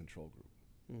the wrong control group,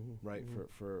 right?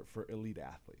 For elite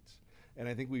athletes. And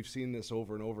I think we've seen this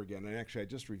over and over again. And actually I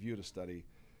just reviewed a study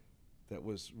that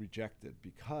was rejected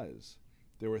because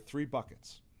there were 3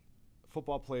 buckets: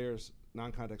 football players,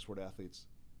 non-contact sport athletes,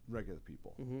 regular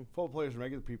people. Football players and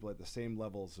regular people had the same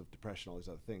levels of depression, all these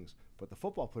other things, but the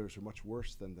football players were much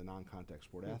worse than the non-contact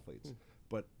sport athletes.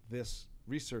 But this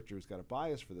researcher who's got a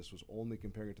bias for this was only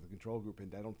comparing it to the control group,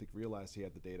 and I don't think realized he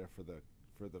had the data for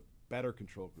the better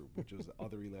control group, which is the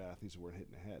other elite athletes who weren't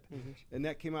hitting the head. And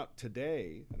that came out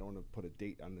today. I don't want to put a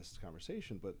date on this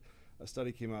conversation, but a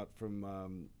study came out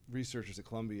from researchers at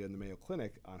Columbia and the Mayo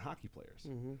Clinic on hockey players.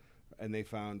 and they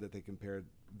found that they compared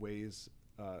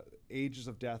ages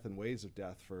of death and ways of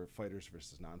death for fighters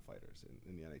versus non-fighters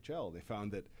in the NHL. They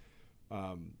found that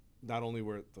not only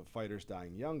were the fighters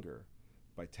dying younger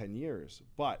by 10 years,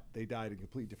 but they died in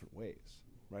completely different ways,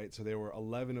 right? So there were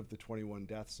 11 of the 21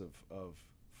 deaths of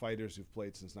fighters who've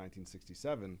played since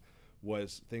 1967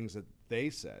 was things that they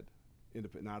said,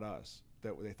 not us,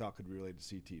 that they thought could be related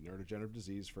to CTE, neurodegenerative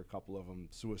disease for a couple of them,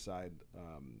 suicide,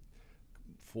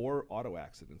 4 auto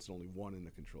accidents, only 1 in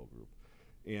the control group,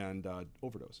 and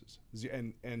overdoses.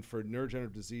 And for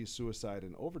neurodegenerative disease, suicide,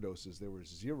 and overdoses, there were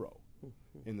 0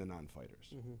 in the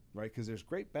non-fighters, right? Because there's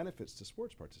great benefits to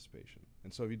sports participation.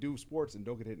 And so if you do sports and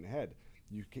don't get hit in the head,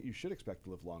 you should expect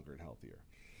to live longer and healthier.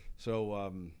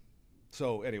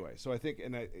 So anyway, so I think,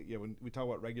 when we talk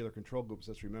about regular control groups,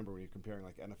 let's remember when you're comparing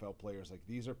like NFL players, like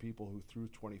these are people who through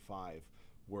 25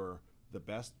 were the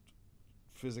best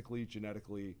physically,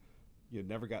 genetically,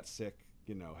 never got sick,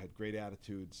 had great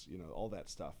attitudes, all that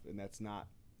stuff. And that's not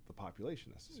the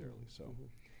population necessarily. So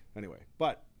anyway,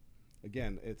 but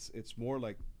again, it's more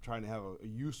like trying to have a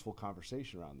useful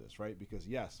conversation around this, right? Because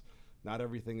yes, not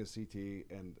everything is CTE,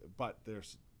 but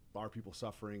are people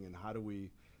suffering, and how do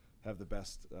we have the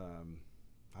best,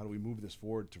 how do we move this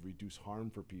forward to reduce harm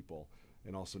for people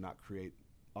and also not create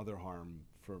other harm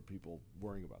for people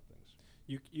worrying about things?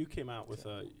 You came out with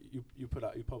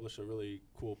you published a really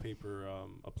cool paper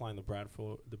applying the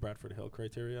Bradford Hill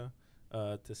criteria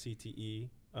to CTE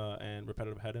and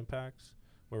repetitive head impacts,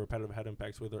 where repetitive head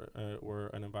impacts were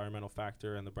an environmental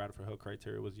factor, and the Bradford Hill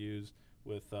criteria was used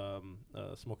with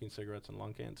smoking cigarettes and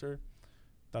lung cancer.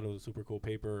 Thought it was a super cool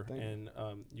paper. And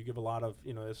you give a lot of,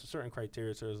 there's a certain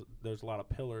criteria, so there's a lot of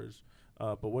pillars,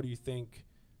 but what do you think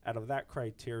out of that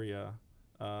criteria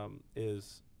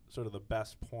is sort of the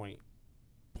best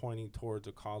pointing towards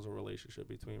a causal relationship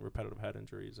between repetitive head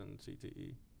injuries and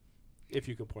CTE, if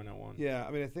you could point out one? Yeah,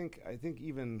 I mean, I think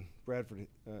even Bradford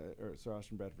or Sir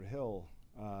Austin Bradford Hill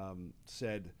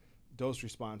said dose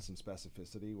response and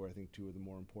specificity were, I think, 2 of the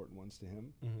more important ones to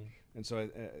him. And so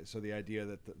the idea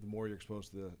that the more you're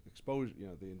exposed to the exposure,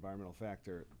 the environmental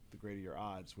factor, the greater your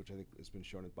odds, which I think has been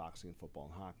shown in boxing and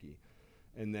football and hockey.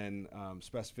 And then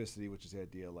specificity, which is the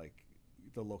idea like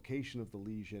the location of the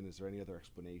lesion, is there any other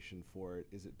explanation for it?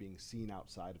 Is it being seen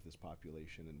outside of this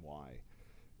population, and why?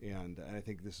 And I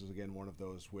think this is, again, one of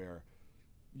those where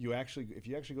if you actually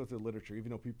go through the literature,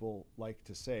 even though people like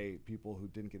to say people who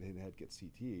didn't get hit in the head get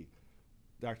CTE,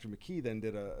 Dr. McKee then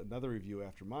did another review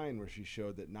after mine where she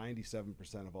showed that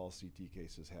 97% of all CT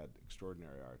cases had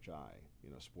extraordinary RHI,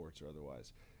 sports or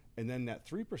otherwise. And then that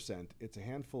 3%, it's a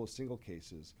handful of single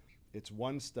cases. It's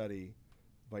one study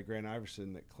by Grant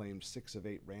Iverson that claimed 6 of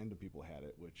 8 random people had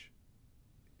it, which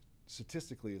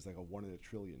statistically is like a 1 in a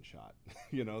trillion shot,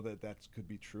 that could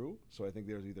be true. So I think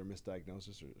there's either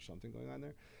misdiagnosis or something going on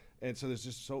there. And so there's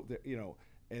just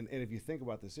and if you think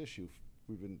about this issue,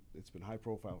 it's been high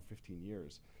profile for 15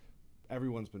 years.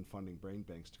 Everyone's been funding brain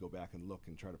banks to go back and look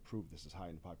and try to prove this is high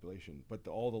in the population. But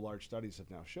all the large studies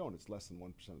have now shown it's less than 1%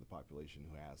 of the population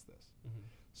who has this.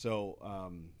 So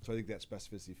I think that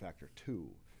specificity factor 2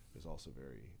 is also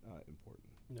very important.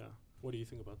 Yeah. What do you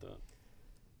think about that?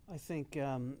 I think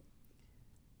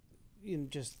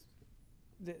just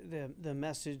the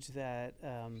message that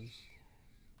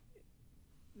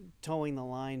towing the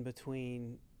line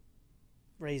between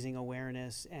raising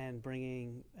awareness and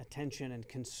bringing attention and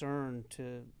concern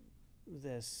to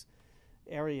this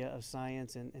area of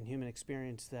science and human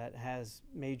experience that has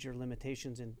major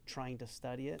limitations in trying to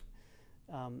study it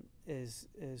is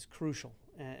crucial.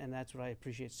 And that's what I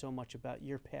appreciate so much about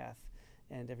your path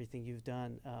and everything you've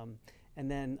done. And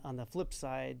then on the flip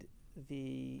side,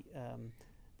 the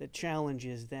challenge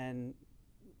is then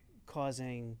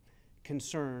causing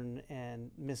concern and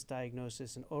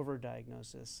misdiagnosis and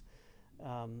overdiagnosis.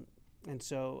 And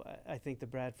so I think the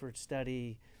Bradford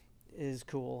study is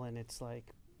cool, and it's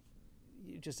like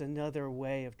just another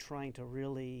way of trying to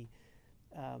really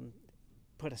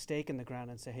put a stake in the ground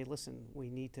and say, hey, listen, we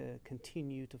need to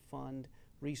continue to fund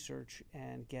research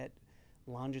and get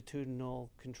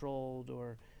longitudinal controlled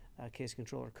or case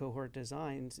control or cohort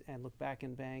designs and look back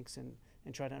in banks and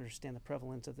try to understand the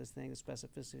prevalence of this thing, the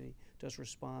specificity, dose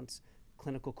response,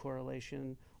 clinical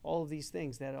correlation, all of these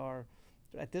things that are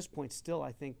at this point still,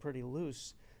 I think, pretty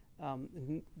loose.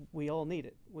 We all need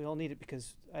it. We all need it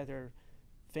because either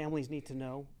families need to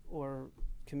know or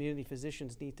community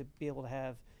physicians need to be able to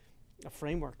have a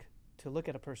framework to look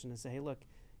at a person and say, hey, look,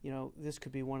 this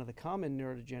could be one of the common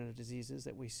neurodegenerative diseases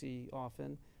that we see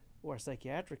often, or a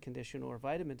psychiatric condition or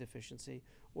vitamin deficiency,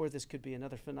 or this could be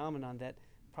another phenomenon that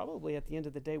probably at the end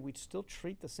of the day we'd still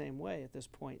treat the same way at this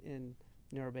point in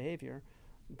neurobehavior,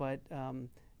 but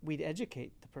we'd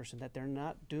educate the person that they're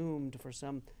not doomed for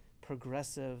some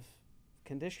progressive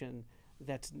condition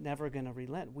that's never going to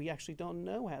relent. We actually don't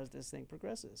know how this thing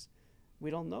progresses. We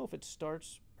don't know if it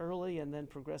starts early and then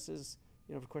progresses,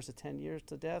 over the course of 10 years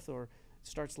to death, or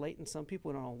starts late in some people.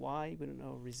 We don't know why. We don't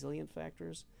know resilient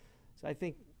factors. So I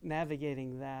think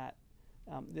navigating that,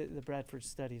 the Bradford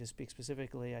study, to speak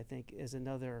specifically, I think is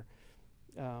another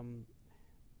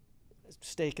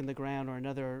stake in the ground,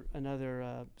 or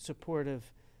another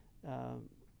supportive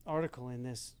article in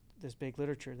this big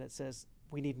literature that says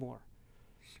we need more.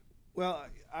 Well,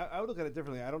 I would look at it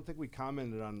differently. I don't think we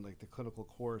commented on like the clinical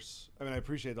course. I mean, I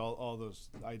appreciate all those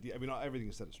ideas. I mean, everything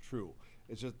you said is true.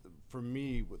 It's just, for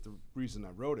me, what the reason I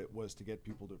wrote it was to get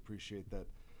people to appreciate that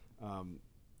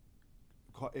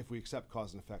if we accept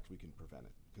cause and effect, we can prevent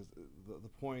it. Because the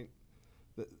point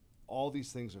that all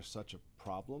these things are such a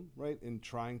problem, right? In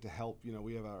trying to help,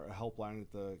 we have our helpline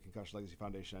at the Concussion Legacy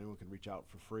Foundation. Anyone can reach out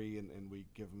for free, and we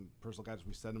give them personal guidance.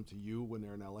 We send them to you when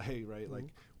they're in LA, right? Mm-hmm.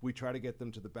 Like, we try to get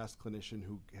them to the best clinician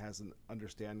who has an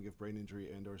understanding of brain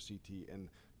injury and or CT and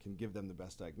can give them the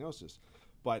best diagnosis.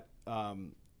 But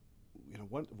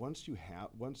once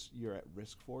you're at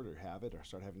risk for it or have it or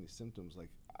start having these symptoms, like,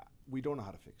 we don't know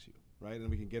how to fix you, right? And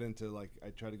we can get into, like, I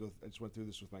just went through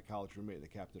this with my college roommate, the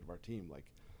captain of our team. Like,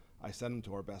 I sent him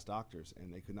to our best doctors,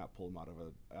 and they could not pull him out of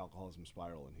an alcoholism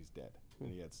spiral, and he's dead. And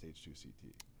he had stage 2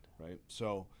 CT, right?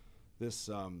 So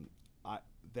this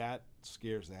that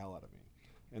scares the hell out of me.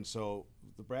 And so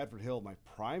the Bradford Hill, my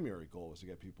primary goal was to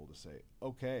get people to say,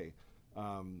 okay,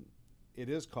 it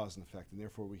is cause and effect, and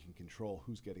therefore we can control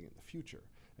who's getting it in the future.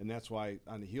 And that's why,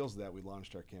 on the heels of that, we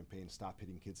launched our campaign, Stop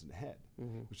Hitting Kids in the Head,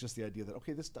 which is just the idea that,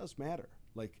 okay, this does matter.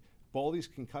 Like, all these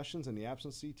concussions in the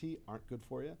absence of CT aren't good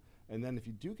for you. And then if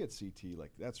you do get CT,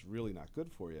 like, that's really not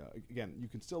good for you. Again, you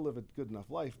can still live a good enough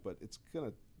life, but it's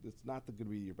not going to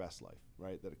be your best life,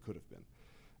 right, that it could have been.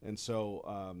 And so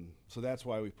so that's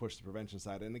why we push the prevention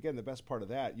side. And again, the best part of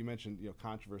that, you mentioned,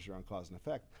 controversy around cause and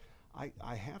effect.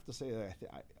 I have to say that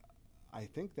I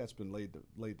think that's been laid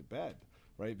to bed,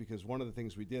 right? Because one of the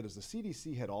things we did is the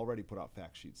CDC had already put out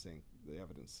fact sheets saying the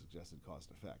evidence suggested cause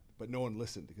and effect, but no one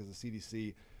listened, because the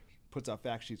CDC puts out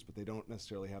fact sheets, but they don't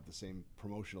necessarily have the same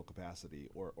promotional capacity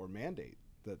or mandate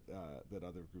that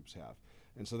other groups have.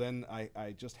 And so then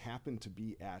I just happened to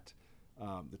be at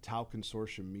the Tau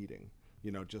Consortium meeting,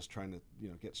 just trying to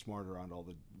get smarter around all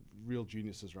the real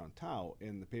geniuses around Tau.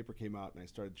 And the paper came out, and I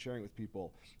started sharing with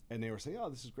people, and they were saying, "Oh,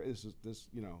 this is great.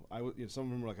 Some of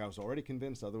them were like, I was already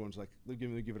convinced. Other ones like, let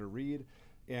me give it a read."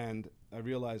 And I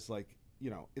realized, like,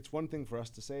 it's one thing for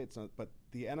us to say it's not, but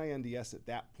the NINDS at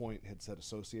that point had said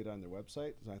associate on their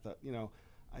website. So I thought,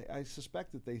 I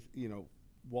suspect that they,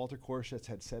 Walter Korshets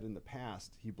had said in the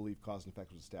past he believed cause and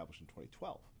effect was established in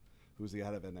 2012, who was the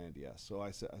head of NINDS. So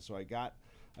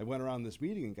I went around this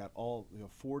meeting and got all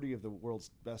 40 of the world's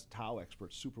best Tau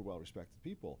experts, super well respected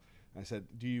people. And I said,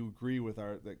 do you agree with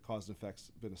that cause and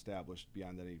effect's been established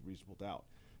beyond any reasonable doubt?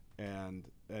 And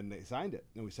they signed it,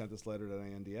 and we sent this letter to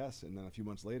NINDS, and then a few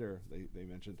months later, they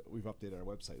mentioned, we've updated our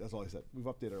website. That's all I said. We've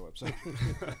updated our website.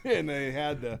 And they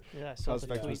had the cause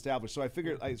effect established. So I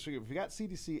figured if we got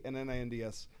CDC and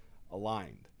NINDS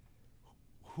aligned,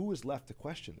 who is left to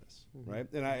question this,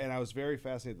 right? And I was very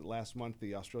fascinated that last month,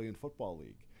 the Australian Football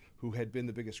League, who had been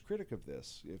the biggest critic of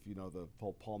this, if you know the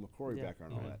whole Paul McCrory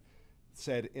background and all that,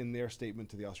 said in their statement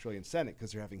to the Australian Senate,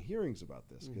 because they're having hearings about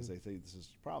this, because they say this is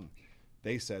a problem,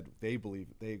 they said they agree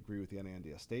with the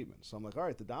NINDS statement. So I'm like, all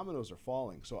right, the dominoes are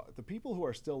falling. So the people who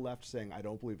are still left saying, I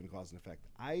don't believe in cause and effect,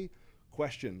 I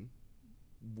question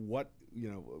what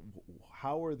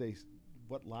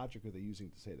logic are they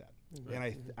using to say that?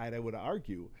 And I would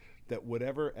argue that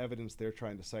whatever evidence they're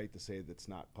trying to cite to say that's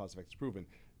not cause effect is proven,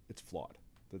 it's flawed,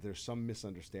 that there's some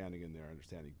misunderstanding in their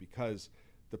understanding, because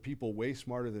the people way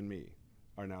smarter than me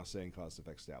are now saying cause and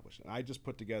effect established. And I just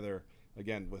put together,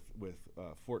 again, with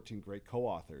 14 great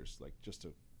co-authors, like just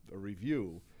a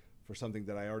review for something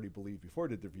that I already believed before I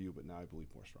did the review, but now I believe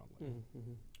more strongly.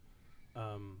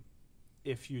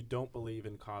 If you don't believe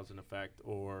in cause and effect,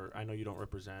 or I know you don't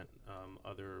represent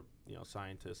other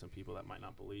scientists and people that might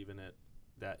not believe in it,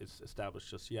 that is established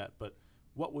just yet, but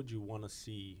what would you want to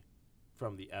see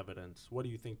from the evidence? What do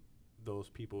you think those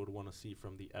people would want to see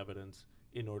from the evidence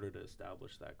in order to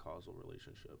establish that causal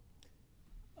relationship?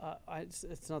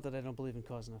 It's not that I don't believe in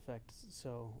cause and effect.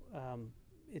 So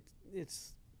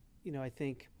it's I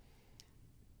think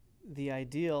the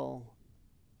ideal.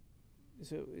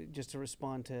 So just to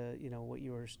respond to what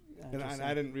you were. And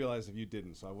I didn't realize if you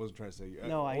didn't, so I wasn't trying to say.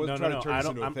 No, I wasn't trying to turn this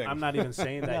into a thing. I'm not even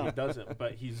saying that he doesn't,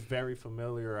 but he's very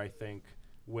familiar, I think,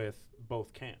 with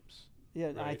both camps. Yeah,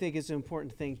 I Right. think it's an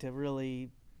important thing to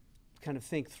really kind of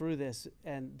think through this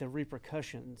and the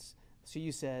repercussions. So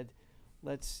you said,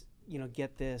 let's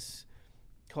get this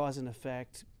cause and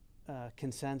effect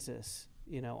consensus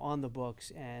on the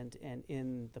books and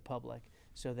in the public,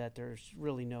 so that there's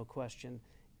really no question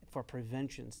for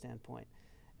prevention standpoint.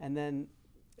 And then,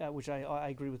 which I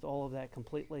agree with all of that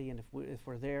completely. And if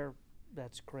we're there,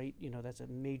 that's great. That's a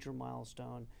major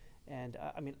milestone. And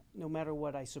I mean, no matter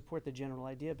what, I support the general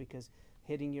idea, because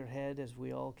hitting your head, as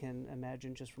we all can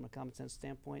imagine, just from a common sense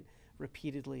standpoint,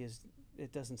 repeatedly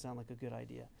it doesn't sound like a good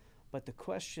idea. But the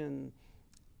question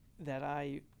that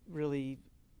I really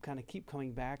kind of keep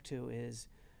coming back to is,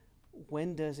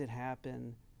 when does it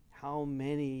happen? How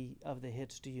many of the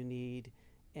hits do you need?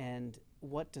 And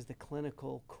what does the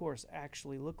clinical course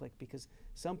actually look like? Because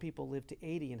some people live to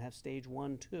 80 and have stage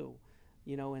 1, 2,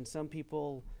 and some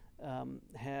people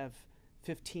have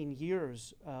 15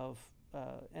 years of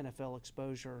NFL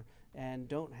exposure and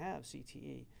don't have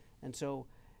CTE. And so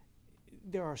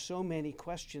there are so many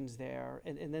questions there.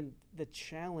 And then the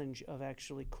challenge of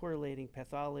actually correlating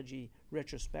pathology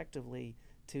retrospectively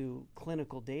to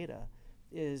clinical data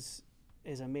is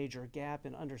a major gap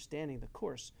in understanding the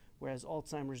course. Whereas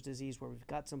Alzheimer's disease, where we've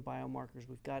got some biomarkers,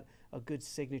 we've got a good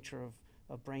signature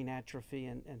of brain atrophy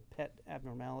and PET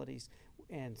abnormalities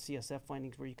and CSF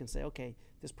findings, where you can say, okay,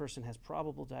 this person has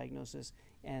probable diagnosis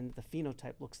and the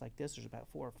phenotype looks like this. There's about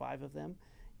 4 or 5 of them.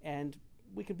 And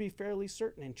we can be fairly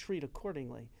certain and treat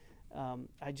accordingly.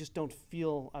 I just don't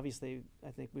feel, obviously,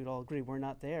 I think we'd all agree, we're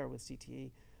not there with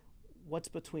CTE. What's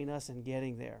between us and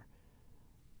getting there?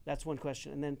 That's one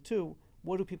question. And then 2,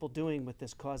 what are people doing with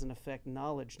this cause and effect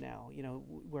knowledge now?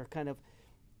 We're kind of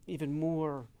even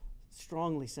more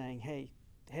strongly saying, hey,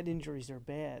 head injuries are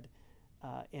bad,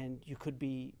 and you could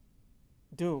be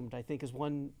doomed, I think, is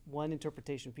one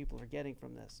interpretation people are getting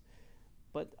from this.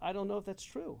 But I don't know if that's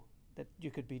true, that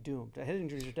you could be doomed. Head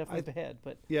injuries are definitely bad,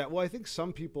 but... Yeah, well, I think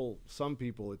some people,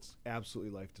 it's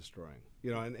absolutely life-destroying.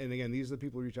 And again, these are the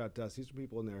people who reach out to us. These are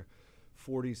people in their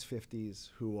 40s, 50s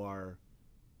who are...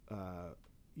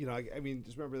 I mean,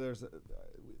 just remember there's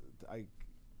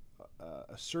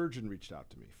a surgeon reached out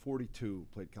to me, 42,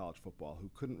 played college football, who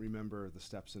couldn't remember the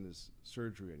steps in his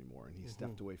surgery anymore, and he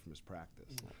stepped away from his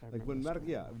practice. Like when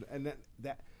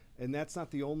and that's not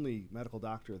the only medical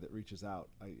doctor that reaches out.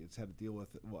 It's had to deal with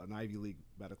an Ivy League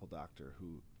medical doctor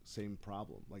who same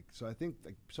problem. So I think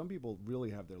some people really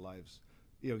have their lives.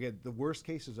 Again, the worst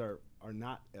cases are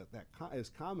not as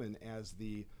common as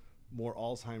the more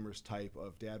Alzheimer's type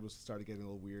of dad started getting a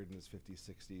little weird in his 50s,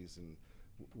 60s, and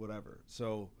whatever.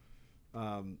 So,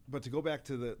 but to go back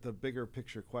to the bigger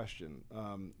picture question,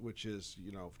 which is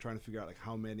trying to figure out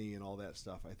how many and all that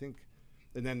stuff. I think,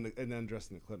 and then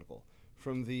addressing the clinical.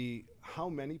 From the how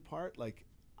many part,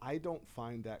 I don't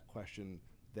find that question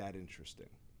that interesting,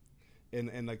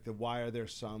 and the why are there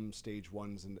some stage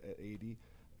 1s at 80?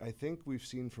 I think we've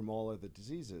seen from all of the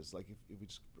diseases, if we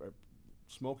just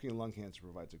smoking and lung cancer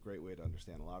provides a great way to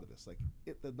understand a lot of this.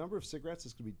 The number of cigarettes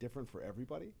is going to be different for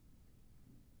everybody,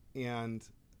 and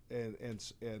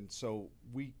so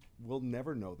we will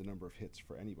never know the number of hits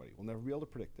for anybody. We'll never be able to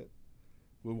predict it.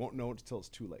 We won't know it until it's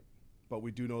too late. But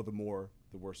we do know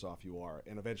the worse off you are,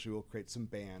 and eventually we'll create some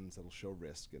bands that'll show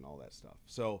risk and all that stuff.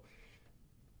 So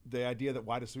the idea that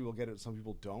why do some people get it and some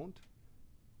people don't,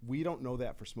 we don't know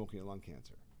that for smoking and lung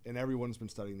cancer. And everyone's been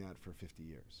studying that for 50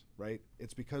 years, right?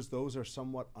 It's because those are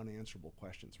somewhat unanswerable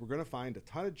questions. We're going to find a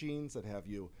ton of genes that have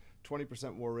you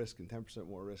 20% more risk and 10%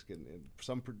 more risk and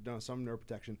some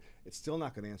neuroprotection. It's still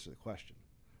not going to answer the question,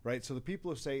 right? So the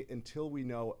people who say, until we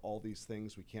know all these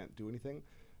things, we can't do anything,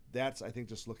 that's, I think,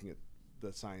 just looking at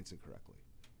the science incorrectly,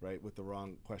 right, with the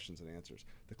wrong questions and answers.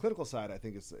 The clinical side, I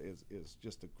think, is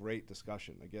just a great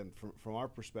discussion. Again, from our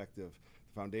perspective,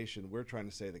 the foundation, we're trying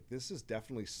to say that this is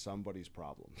definitely somebody's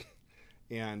problem.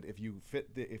 And if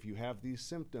you have these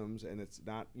symptoms and it's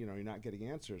not, you're not getting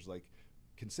answers,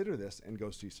 consider this and go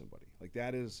see somebody.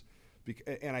 That is,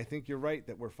 and I think you're right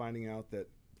that we're finding out that,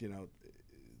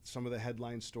 some of the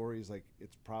headline stories,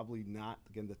 it's probably not,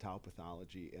 again, the tau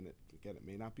pathology, and it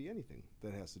may not be anything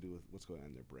that has to do with what's going on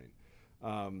in their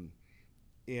brain.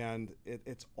 And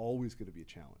it's always going to be a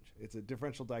challenge. It's a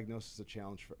differential diagnosis, a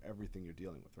challenge for everything you're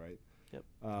dealing with, right? Yep.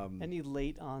 Any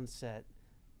late onset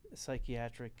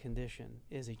psychiatric condition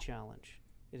is a challenge.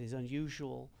 It is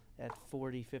unusual at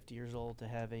 40, 50 years old to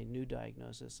have a new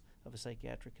diagnosis of a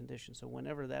psychiatric condition. So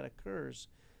whenever that occurs,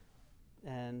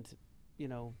 and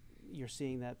you're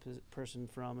seeing that person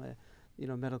from a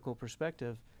medical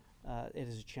perspective, it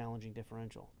is a challenging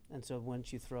differential. And so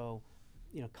once you throw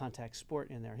contact sport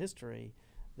in their history,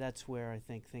 that's where I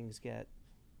think things get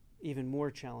even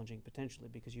more challenging potentially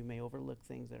because you may overlook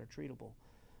things that are treatable.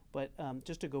 But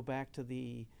just to go back to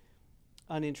the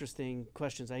uninteresting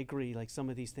questions, I agree. Like some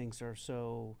of these things are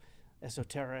so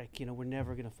esoteric. We're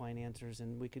never going to find answers,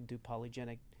 and we could do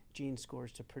polygenic gene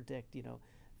scores to predict,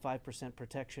 5%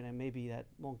 protection, and maybe that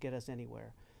won't get us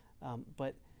anywhere.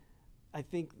 But I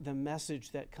think the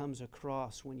message that comes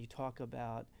across when you talk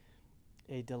about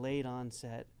a delayed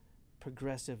onset,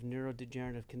 progressive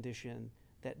neurodegenerative condition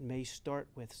that may start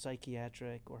with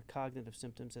psychiatric or cognitive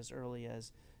symptoms as early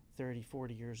as 30,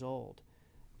 40 years old,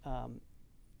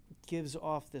 gives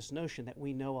off this notion that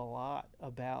we know a lot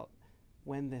about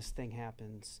when this thing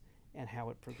happens and how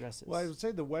it progresses. Well, I would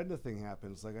say the when the thing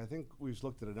happens, I think we've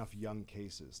looked at enough young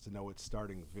cases to know it's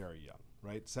starting very young,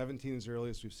 right? 17 is the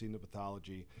earliest we've seen the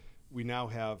pathology. We'll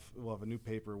have a new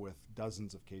paper with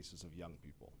dozens of cases of young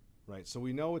people, right? So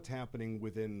we know it's happening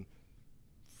within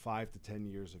 5 to 10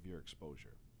 years of your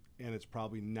exposure, and it's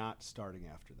probably not starting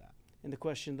after that. And the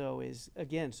question, though, is,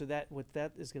 again, so that what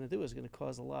that is going to do is going to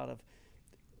cause a lot of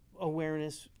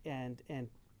awareness and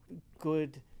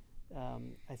good,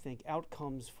 I think,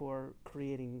 outcomes for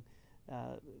creating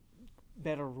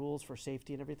better rules for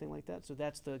safety and everything like that. So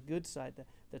that's the good side.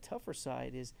 The tougher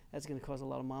side is that's going to cause a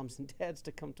lot of moms and dads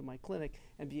to come to my clinic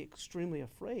and be extremely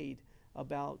afraid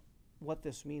about what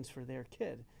this means for their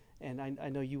kid. And I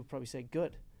know you would probably say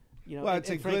good. Well, I'd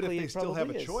say good if they still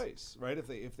have a is. choice, right? If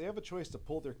they have a choice to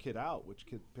pull their kid out, which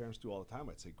parents do all the time,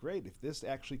 I'd say great. If this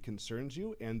actually concerns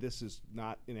you and this is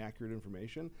not inaccurate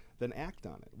information, then act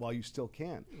on it while you still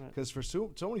can. Because for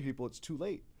so many people, it's too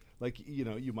late.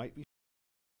 You might be,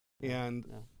 and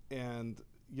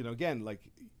again,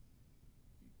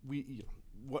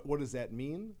 what does that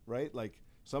mean, right?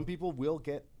 Some people will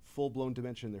get full-blown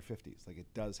dementia in their 50s.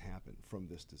 It does happen from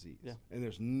this disease, and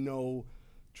there's no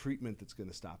treatment that's going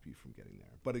to stop you from getting there.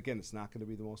 But again, it's not going to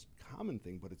be the most common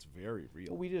thing, but it's very real.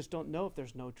 Well, we just don't know if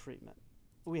there's no treatment.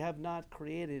 We have not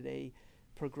created a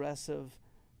progressive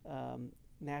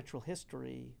natural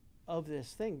history of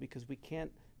this thing because we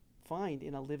can't find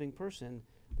in a living person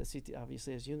the CTE,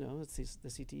 obviously, as you know, it's the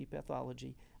CTE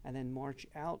pathology, and then march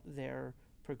out their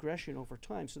progression over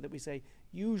time so that we say,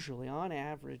 usually, on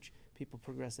average, people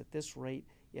progress at this rate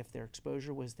if their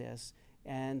exposure was this,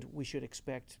 and we should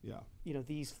expect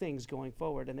these things going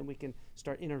forward, and then we can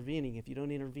start intervening. If you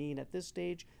don't intervene at this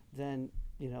stage, then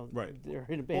they're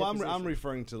in a bad position. I'm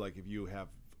referring to if you have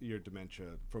your dementia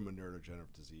from a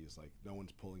neurodegenerative disease, no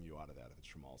one's pulling you out of that if it's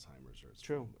from Alzheimer's or it's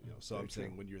true. So I'm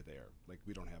saying when you're there,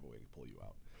 we don't have a way to pull you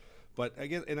out. But I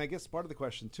guess part of the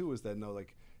question too is that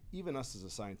even us as a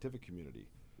scientific community,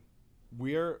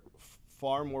 we're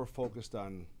far more focused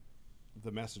on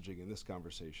the messaging in this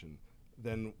conversation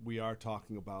than we are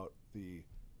talking about the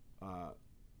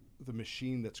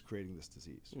machine that's creating this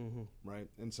disease, right?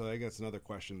 And so I guess another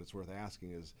question that's worth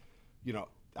asking is,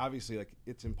 obviously,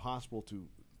 it's impossible to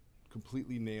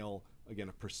completely nail, again,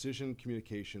 a precision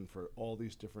communication for all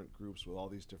these different groups with all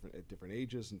these different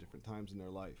ages and different times in their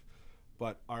life.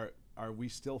 But are we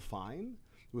still fine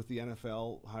with the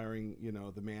NFL hiring,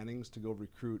 the Mannings to go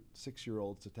recruit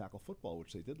 6-year-olds to tackle football,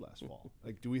 which they did last fall?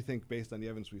 Do we think, based on the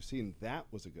evidence we've seen, that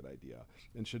was a good idea?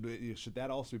 And should that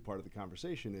also be part of the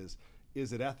conversation?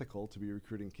 Is it ethical to be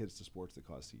recruiting kids to sports that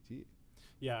cause CTE?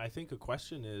 Yeah, I think a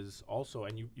question is also,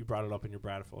 and you brought it up in your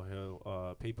Bradford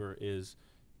Hill paper, is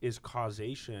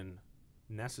causation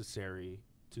necessary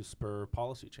to spur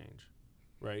policy change,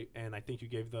 right? And I think you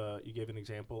gave an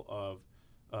example of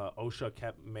OSHA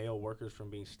kept male workers from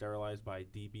being sterilized by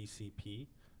DBCP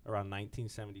around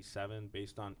 1977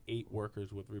 based on 8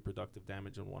 workers with reproductive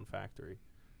damage in one factory,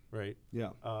 right?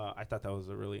 Yeah. I thought that was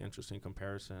a really interesting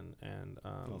comparison. And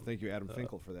well, thank you, Adam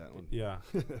Finkel, for that one. Yeah.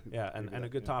 Yeah, and a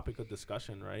good topic of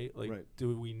discussion, right?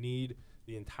 Do we need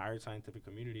the entire scientific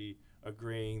community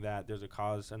agreeing that there's a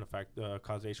cause and effect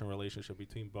causation relationship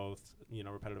between both,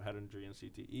 repetitive head injury and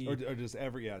CTE, or does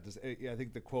I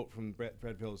think the quote from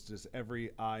Brad Pill is, does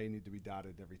every I need to be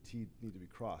dotted, every T need to be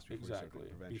crossed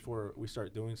before we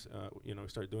start doing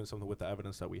something with the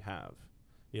evidence that we have.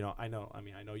 I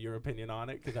know your opinion on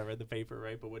it because I read the paper,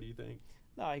 right? But what do you think?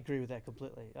 No, I agree with that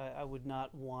completely. I would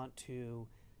not want to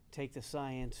take the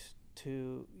science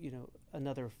to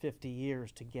another 50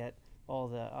 years to get all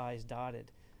the I's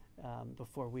dotted.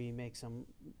 Before we make some,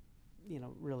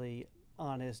 really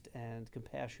honest and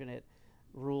compassionate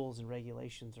rules and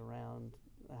regulations around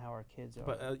how our kids are.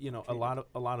 But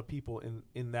a lot of people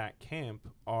in that camp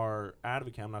are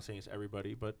advocate. I'm not saying it's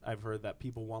everybody, but I've heard that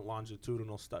people want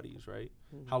longitudinal studies, right?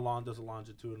 Mm-hmm. How long does a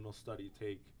longitudinal study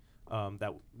take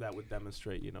that would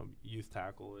demonstrate, youth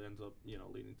tackle. It ends up,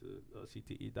 leading to a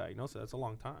CTE diagnosis. That's a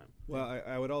long time. Well,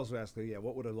 I would also ask,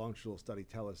 what would a longitudinal study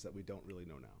tell us that we don't really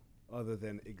know now, other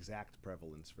than exact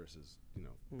prevalence versus,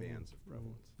 bands of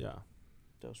prevalence? Yeah.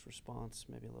 Dose response,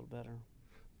 maybe a little better.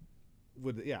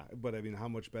 But I mean, how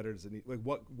much better does it need? Like,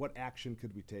 what action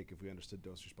could we take if we understood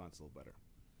dose response a little better?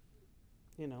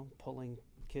 Pulling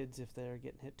kids if they're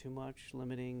getting hit too much,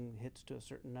 limiting hits to a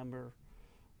certain number.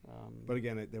 But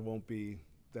again, there won't be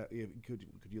that. Could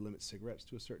you limit cigarettes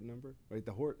to a certain number? Right.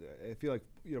 I feel like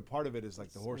part of it is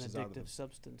like the horse is out of an addictive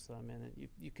substance. I mean,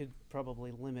 you could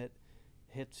probably limit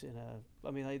hits in a.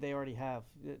 I mean, they already have.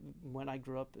 When I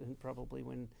grew up, and probably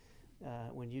when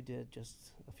you did,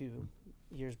 just a few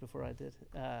years before I did,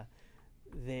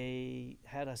 they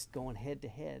had us going head to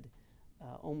head.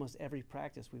 Almost every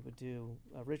practice we would do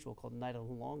a ritual called Night of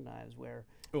the Long Knives, where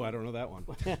I don't know that one.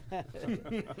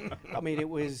 I mean, it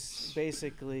was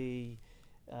basically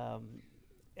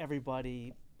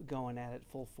everybody going at it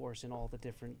full force in all the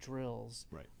different drills,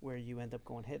 right, where you end up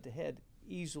going head to head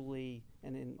easily,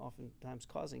 and oftentimes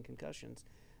causing concussions.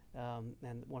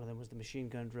 And one of them was the machine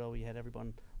gun drill. We had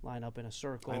everyone line up in a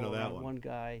circle around one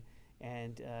guy,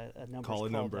 and a number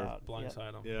called out.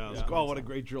 Blindside them. Yeah. What a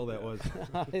great drill that was.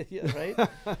 Yeah, right?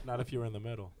 Not if you were in the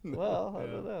middle. Well, I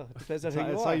don't know. Depends on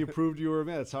that's how you proved you were a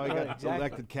man. That's how I got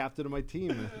elected captain of my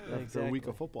team after a week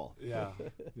of football. Yeah.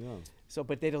 Yeah. So,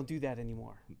 but they don't do that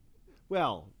anymore.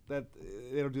 Well, they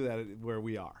don't do that where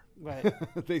we are. Right.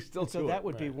 They still do it. So that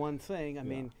would be one thing. I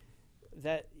mean,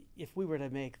 that if we were to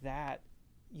make that,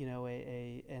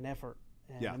 an effort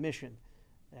and a mission,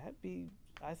 that'd be,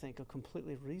 I think, a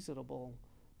completely reasonable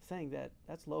thing.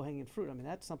 That's low-hanging fruit. I mean,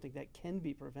 that's something that can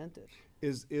be prevented.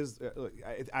 Look,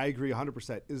 I agree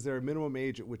 100%. Is there a minimum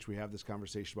age at which we have this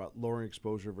conversation about lowering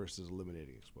exposure versus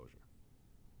eliminating exposure?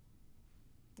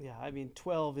 Yeah, I mean,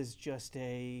 12 is just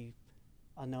a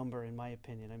number, in my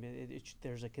opinion. I mean,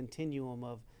 there's a continuum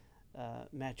of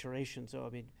maturation. So, I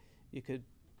mean, you could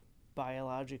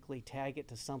biologically tag it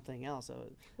to something else.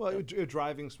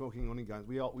 Driving, smoking, owning guns.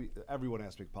 Everyone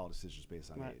has to make policy decisions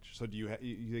based on age. So do you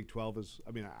think 12 is?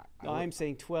 I mean, I'm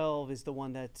saying 12 is the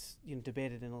one that's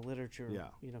debated in the literature. Yeah.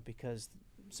 Because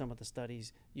some of the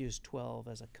studies use 12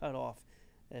 as a cutoff.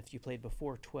 If you played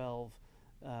before 12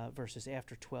 versus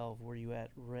after 12, were you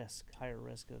at higher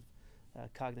risk of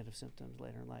cognitive symptoms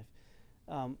later in life?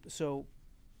 So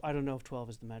I don't know if 12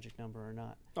 is the magic number or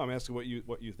not. I'm asking what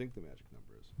you think the magic number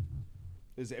is.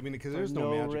 Because there's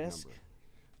no magic risk number.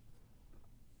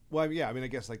 Well, yeah. I mean, I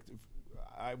guess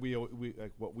we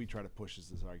what we try to push is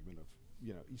this argument of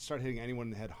you start hitting anyone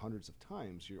in the head hundreds of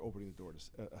times, you're opening the door to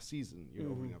a season.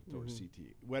 You're opening up the door to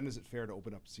CT. When is it fair to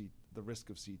open up the risk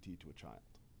of CT to a child?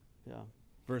 Yeah.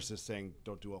 Versus saying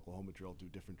don't do Oklahoma drill, do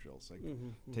different drills.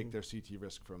 Take their CT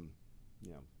risk from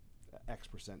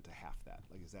X% to half that.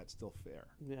 Is that still fair?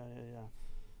 Yeah.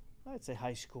 I'd say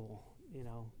high school.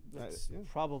 That's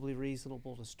probably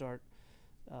reasonable to start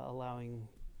allowing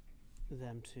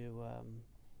them to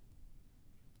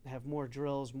have more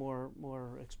drills,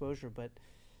 more exposure. But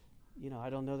I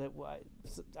don't know that.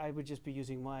 I would just be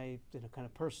using my kind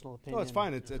of personal opinion. No, it's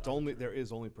fine. There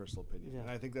is only personal opinion, and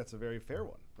I think that's a very fair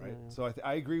one, right? Yeah. So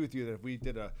I agree with you that if we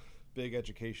did a big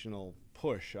educational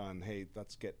push on, hey,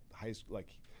 let's get high school,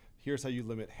 here's how you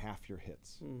limit half your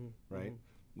hits, right?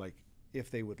 If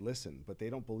they would listen, but they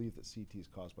don't believe that CT is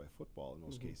caused by football in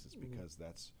most cases because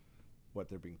that's what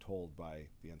they're being told by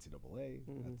the NCAA.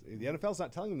 The NFL's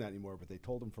not telling them that anymore, but they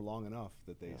told them for long enough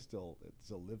that it still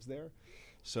lives there.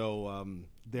 So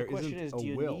there isn't a will. The question is, do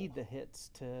you need the hits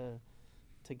to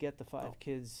get the 5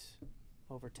 kids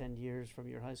over 10 years from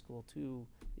your high school to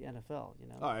the NFL,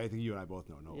 I think you and I both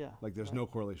know. No. Yeah, there's no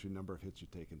correlation number of hits you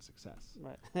take in success.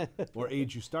 Right. Or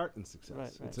age you start in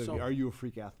success. Right. So are you a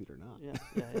freak athlete or not?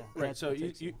 Yeah. Right. So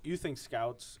you think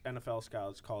scouts, NFL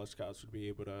scouts, college scouts would be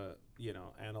able to,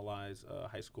 analyze a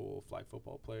high school flag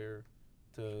football player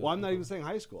to... Well, I'm not even saying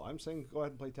high school. I'm saying go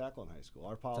ahead and play tackle in high school.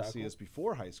 Our policy is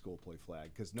before high school play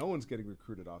flag because no one's getting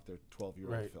recruited off their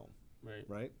 12-year-old film.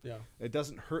 Right? Yeah. It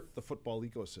doesn't hurt the football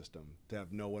ecosystem to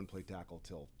have no one play tackle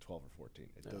till 12 or 14.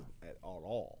 It doesn't at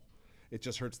all. It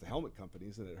just hurts the helmet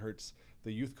companies and it hurts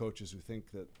the youth coaches who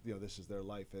think that this is their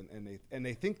life and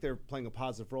they think they're playing a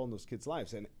positive role in those kids'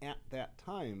 lives, and at that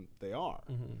time they are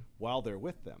while they're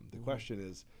with them. The question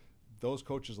is, those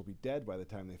coaches will be dead by the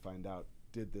time they find out,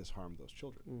 did this harm those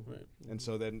children? Right. And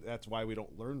so then that's why we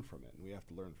don't learn from it, and we have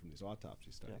to learn from these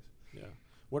autopsy studies. Yeah.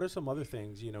 What are some other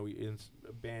things, in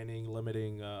banning,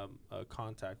 limiting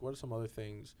contact? What are some other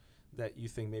things that you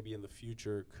think maybe in the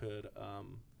future could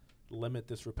limit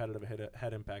this repetitive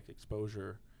head impact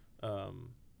exposure?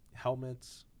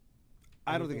 Helmets,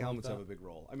 I don't think Anything like helmets that? have a big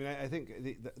role. I mean, I think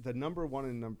the number one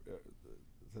and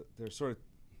they're sort of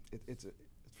it's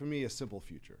for me a simple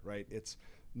future, right? It's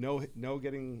no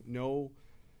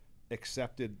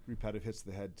accepted repetitive hits to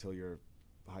the head till you're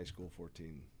high school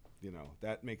 14. You know,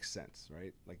 that makes sense,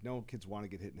 right? Like no kids want to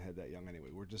get hit in the head that young anyway.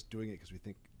 We're just doing it because we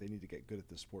think they need to get good at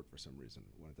this sport for some reason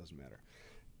when it doesn't matter.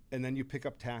 And then you pick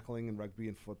up tackling and rugby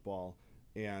and football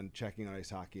and checking on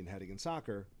ice hockey and heading in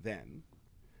soccer then.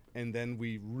 And then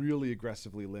we really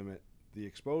aggressively limit the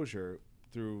exposure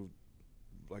through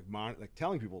like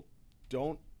telling people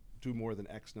don't do more than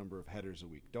X number of headers a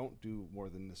week. Don't do more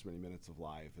than this many minutes of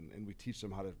live. And we teach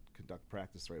them how to conduct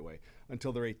practice the right way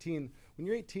until they're 18. When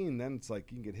you're 18, then it's like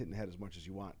you can get hit in the head as much as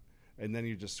you want. And then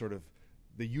you just sort of,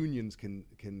 the unions can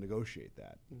negotiate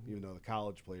that, even though the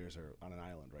college players are on an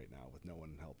island right now with no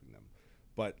one helping them.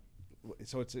 But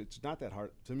so it's not that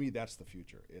hard. To me, that's the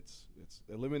future. It's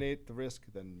eliminate the risk,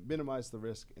 then minimize the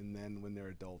risk, and then when they're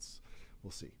adults,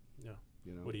 we'll see. Yeah.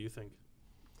 You know? What do you think?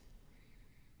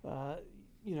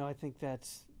 You know, I think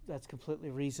that's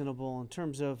completely reasonable in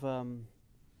terms of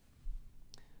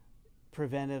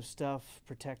preventive stuff,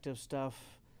 protective stuff.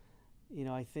 You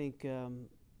know, I think,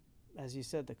 as you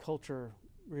said, the culture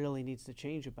really needs to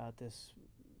change about this.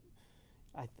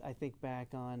 I think back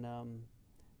on,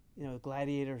 you know,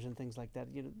 gladiators and things like that.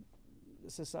 You know,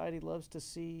 society loves to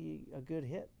see a good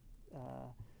hit,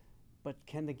 but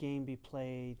can the game be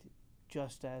played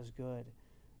just as good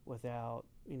without,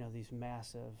 you know, these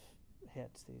massive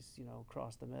hits, these, you know,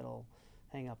 across the middle,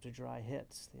 hang up to dry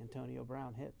hits, the Antonio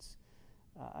Brown hits?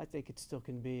 I think it still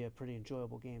can be a pretty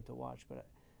enjoyable game to watch, but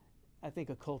I think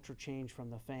a culture change from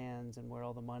the fans and where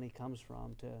all the money comes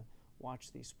from to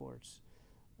watch these sports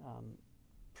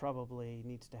probably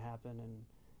needs to happen, and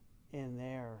in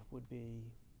there would be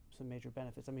some major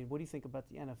benefits. I mean, what do you think about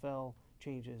the NFL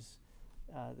changes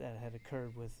that had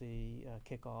occurred with the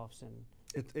kickoffs? And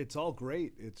it's all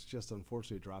great. It's just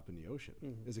unfortunately a drop in the ocean.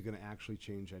 Is it going to actually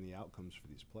change any outcomes for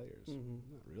these players?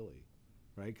 Not really,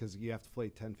 right? Because you have to play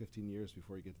 10, 15 years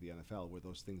before you get to the NFL where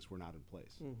those things were not in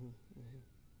place.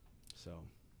 So,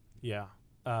 yeah.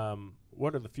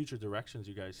 What are the future directions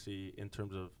you guys see in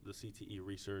terms of the CTE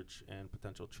research and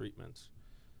potential treatments?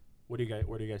 Where do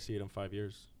you guys see it in 5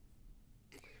 years?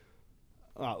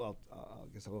 Well,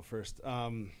 I guess I'll go first.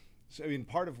 So, I mean,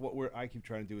 part of what I keep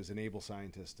trying to do is enable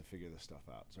scientists to figure this stuff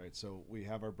out, right? So we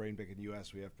have our brain bank in the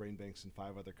U.S. We have brain banks in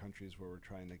 5 other countries where we're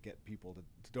trying to get people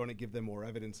to donate, give them more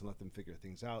evidence and let them figure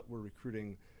things out. We're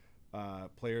recruiting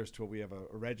players to, we have a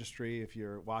registry. If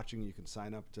you're watching, you can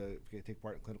sign up to take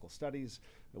part in clinical studies.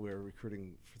 We're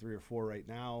recruiting 3 or 4 right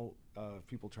now of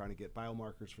people trying to get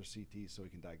biomarkers for CT so we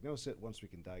can diagnose it. Once we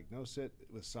can diagnose it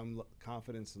with some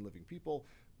confidence in living people,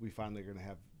 we finally are going to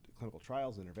have clinical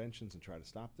trials, interventions, and try to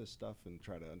stop this stuff and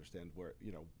try to understand where,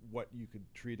 you know, what you could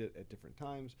treat it at different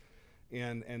times.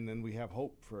 And then we have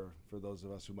hope for those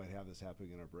of us who might have this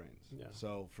happening in our brains. Yeah.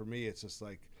 So for me, it's just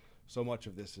like, so much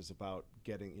of this is about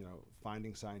getting, you know,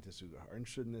 finding scientists who are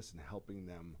interested in this and helping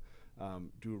them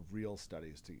do real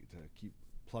studies to keep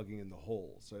plugging in the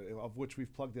holes, so, of which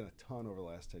we've plugged in a ton over the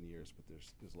last 10 years, but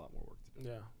there's a lot more work to do.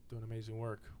 Yeah, doing amazing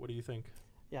work. What do you think?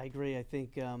 yeah, I agree. I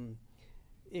think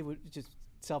it would, just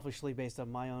selfishly based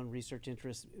on my own research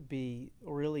interests, be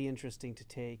really interesting to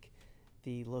take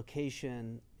the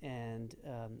location and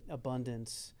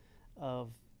abundance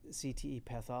of CTE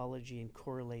pathology and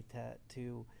correlate that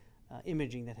to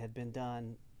imaging that had been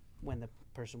done when the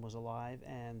person was alive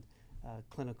and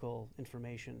clinical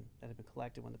information that had been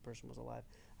collected when the person was alive.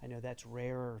 I know that's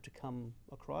rarer to come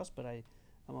across, but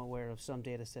I'm aware of some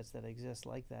data sets that exist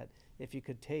like that. If you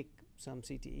could take some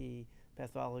CTE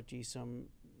pathology, some,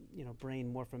 you know,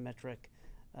 brain morphometric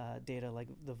data like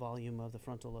the volume of the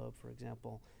frontal lobe, for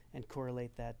example, and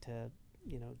correlate that to,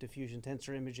 you know, diffusion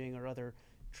tensor imaging or other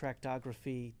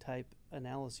tractography type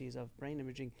analyses of brain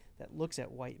imaging that looks at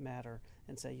white matter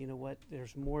and say, you know what,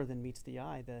 there's more than meets the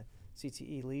eye. The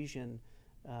CTE lesion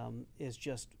is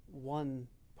just one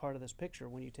part of this picture.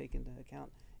 When you take into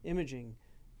account imaging,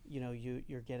 you know,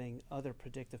 you're getting other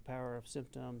predictive power of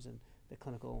symptoms and the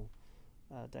clinical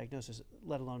diagnosis,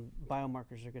 let alone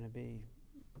biomarkers are going to be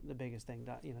the biggest thing,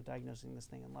 you know, diagnosing this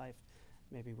thing in life,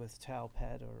 maybe with tau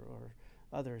PET or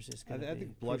others is going to be. I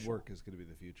think blood crucial. work is going to be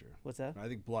the future. What's that? I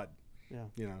think blood. Yeah.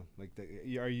 You know, like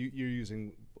you're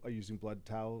using blood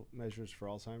tau measures for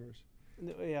Alzheimer's?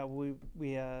 Yeah, we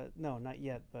no, not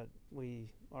yet, but we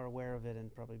are aware of it and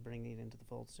probably bringing it into the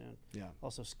fold soon. Yeah.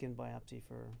 Also, skin biopsy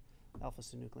for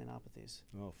alpha-synucleinopathies.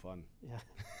 Oh, fun. Yeah.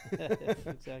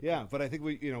 Exactly. Yeah, but I think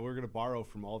we're going to borrow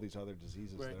from all these other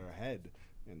diseases Right. that are ahead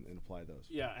and apply those.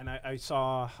 Yeah, and I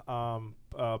saw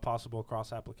possible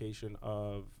cross-application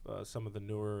of some of the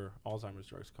newer Alzheimer's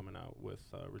drugs coming out with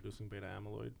reducing beta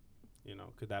amyloid.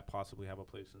 Could that possibly have a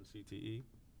place in CTE?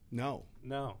 No,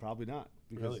 No. probably not,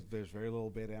 because Really? there's very little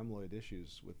beta amyloid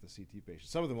issues with the CT patients.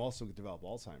 Some of them also develop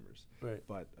Alzheimer's, Right.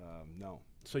 but no.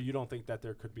 So you don't think that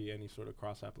there could be any sort of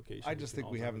cross-application? I just think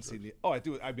we between haven't Alzheimer's seen drugs? the. Oh, I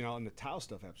do. I mean, on the tau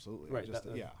stuff, absolutely. Right, Just,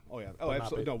 that- yeah. Oh, yeah. but Oh, not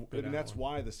absolutely. No, beta and that's amyloid.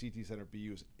 why the CT Center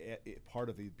BU is part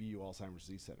of the BU Alzheimer's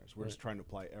disease centers. We're just Right. trying to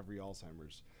apply every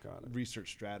Alzheimer's Got it. research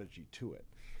strategy to it.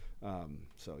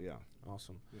 So yeah.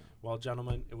 Awesome. Yeah. Well,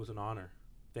 gentlemen, it was an honor.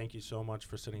 Thank you so much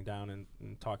for sitting down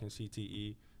and talking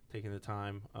CTE, taking the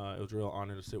time. It was a real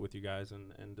honor to sit with you guys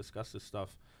and discuss this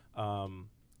stuff.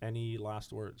 Any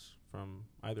last words from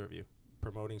either of you?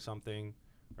 Promoting something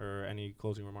or any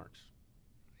closing remarks?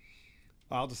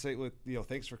 I'll just say,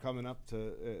 thanks for coming up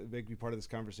to make me part of this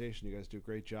conversation. You guys do a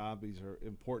great job. These are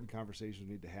important conversations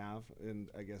we need to have. And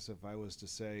I guess if I was to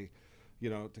say,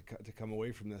 to come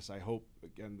away from this, I hope,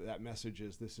 again, that message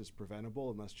is this is preventable,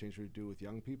 and let's change what we do with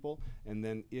young people. And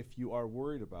then if you are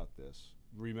worried about this,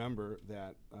 remember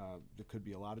that there could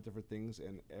be a lot of different things,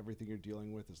 and everything you're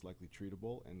dealing with is likely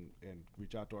treatable, and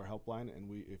reach out to our helpline.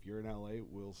 And if you're in LA,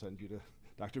 we'll send you to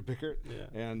Dr. Bickart,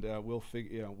 and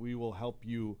we will help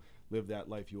you live that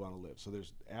life you want to live. So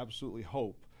there's absolutely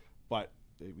hope, but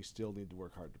we still need to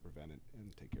work hard to prevent it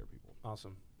and take care of people.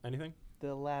 Awesome. Anything?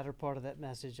 The latter part of that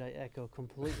message I echo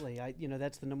completely.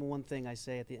 That's the number one thing I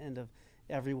say at the end of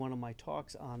every one of my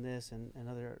talks on this and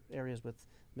other areas with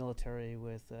military,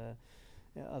 with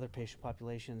other patient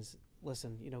populations.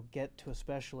 Listen, get to a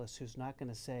specialist who's not going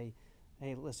to say,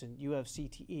 hey, listen, you have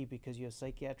CTE because you have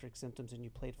psychiatric symptoms and you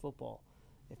played football,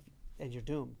 and you're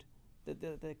doomed.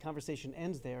 The conversation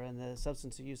ends there, and the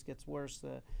substance use gets worse,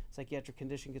 the psychiatric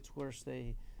condition gets worse,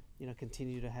 they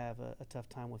continue to have a tough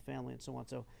time with family and so on.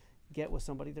 So get with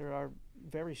somebody. There are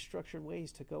very structured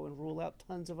ways to go and rule out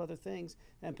tons of other things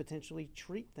and potentially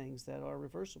treat things that are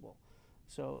reversible.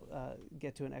 So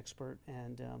get to an expert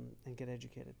and get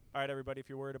educated. All right, everybody, if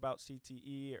you're worried about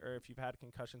CTE or if you've had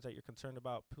concussions that you're concerned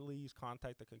about, please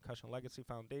contact the Concussion Legacy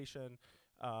Foundation,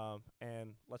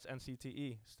 and let's end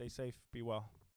CTE. Stay safe. Be well.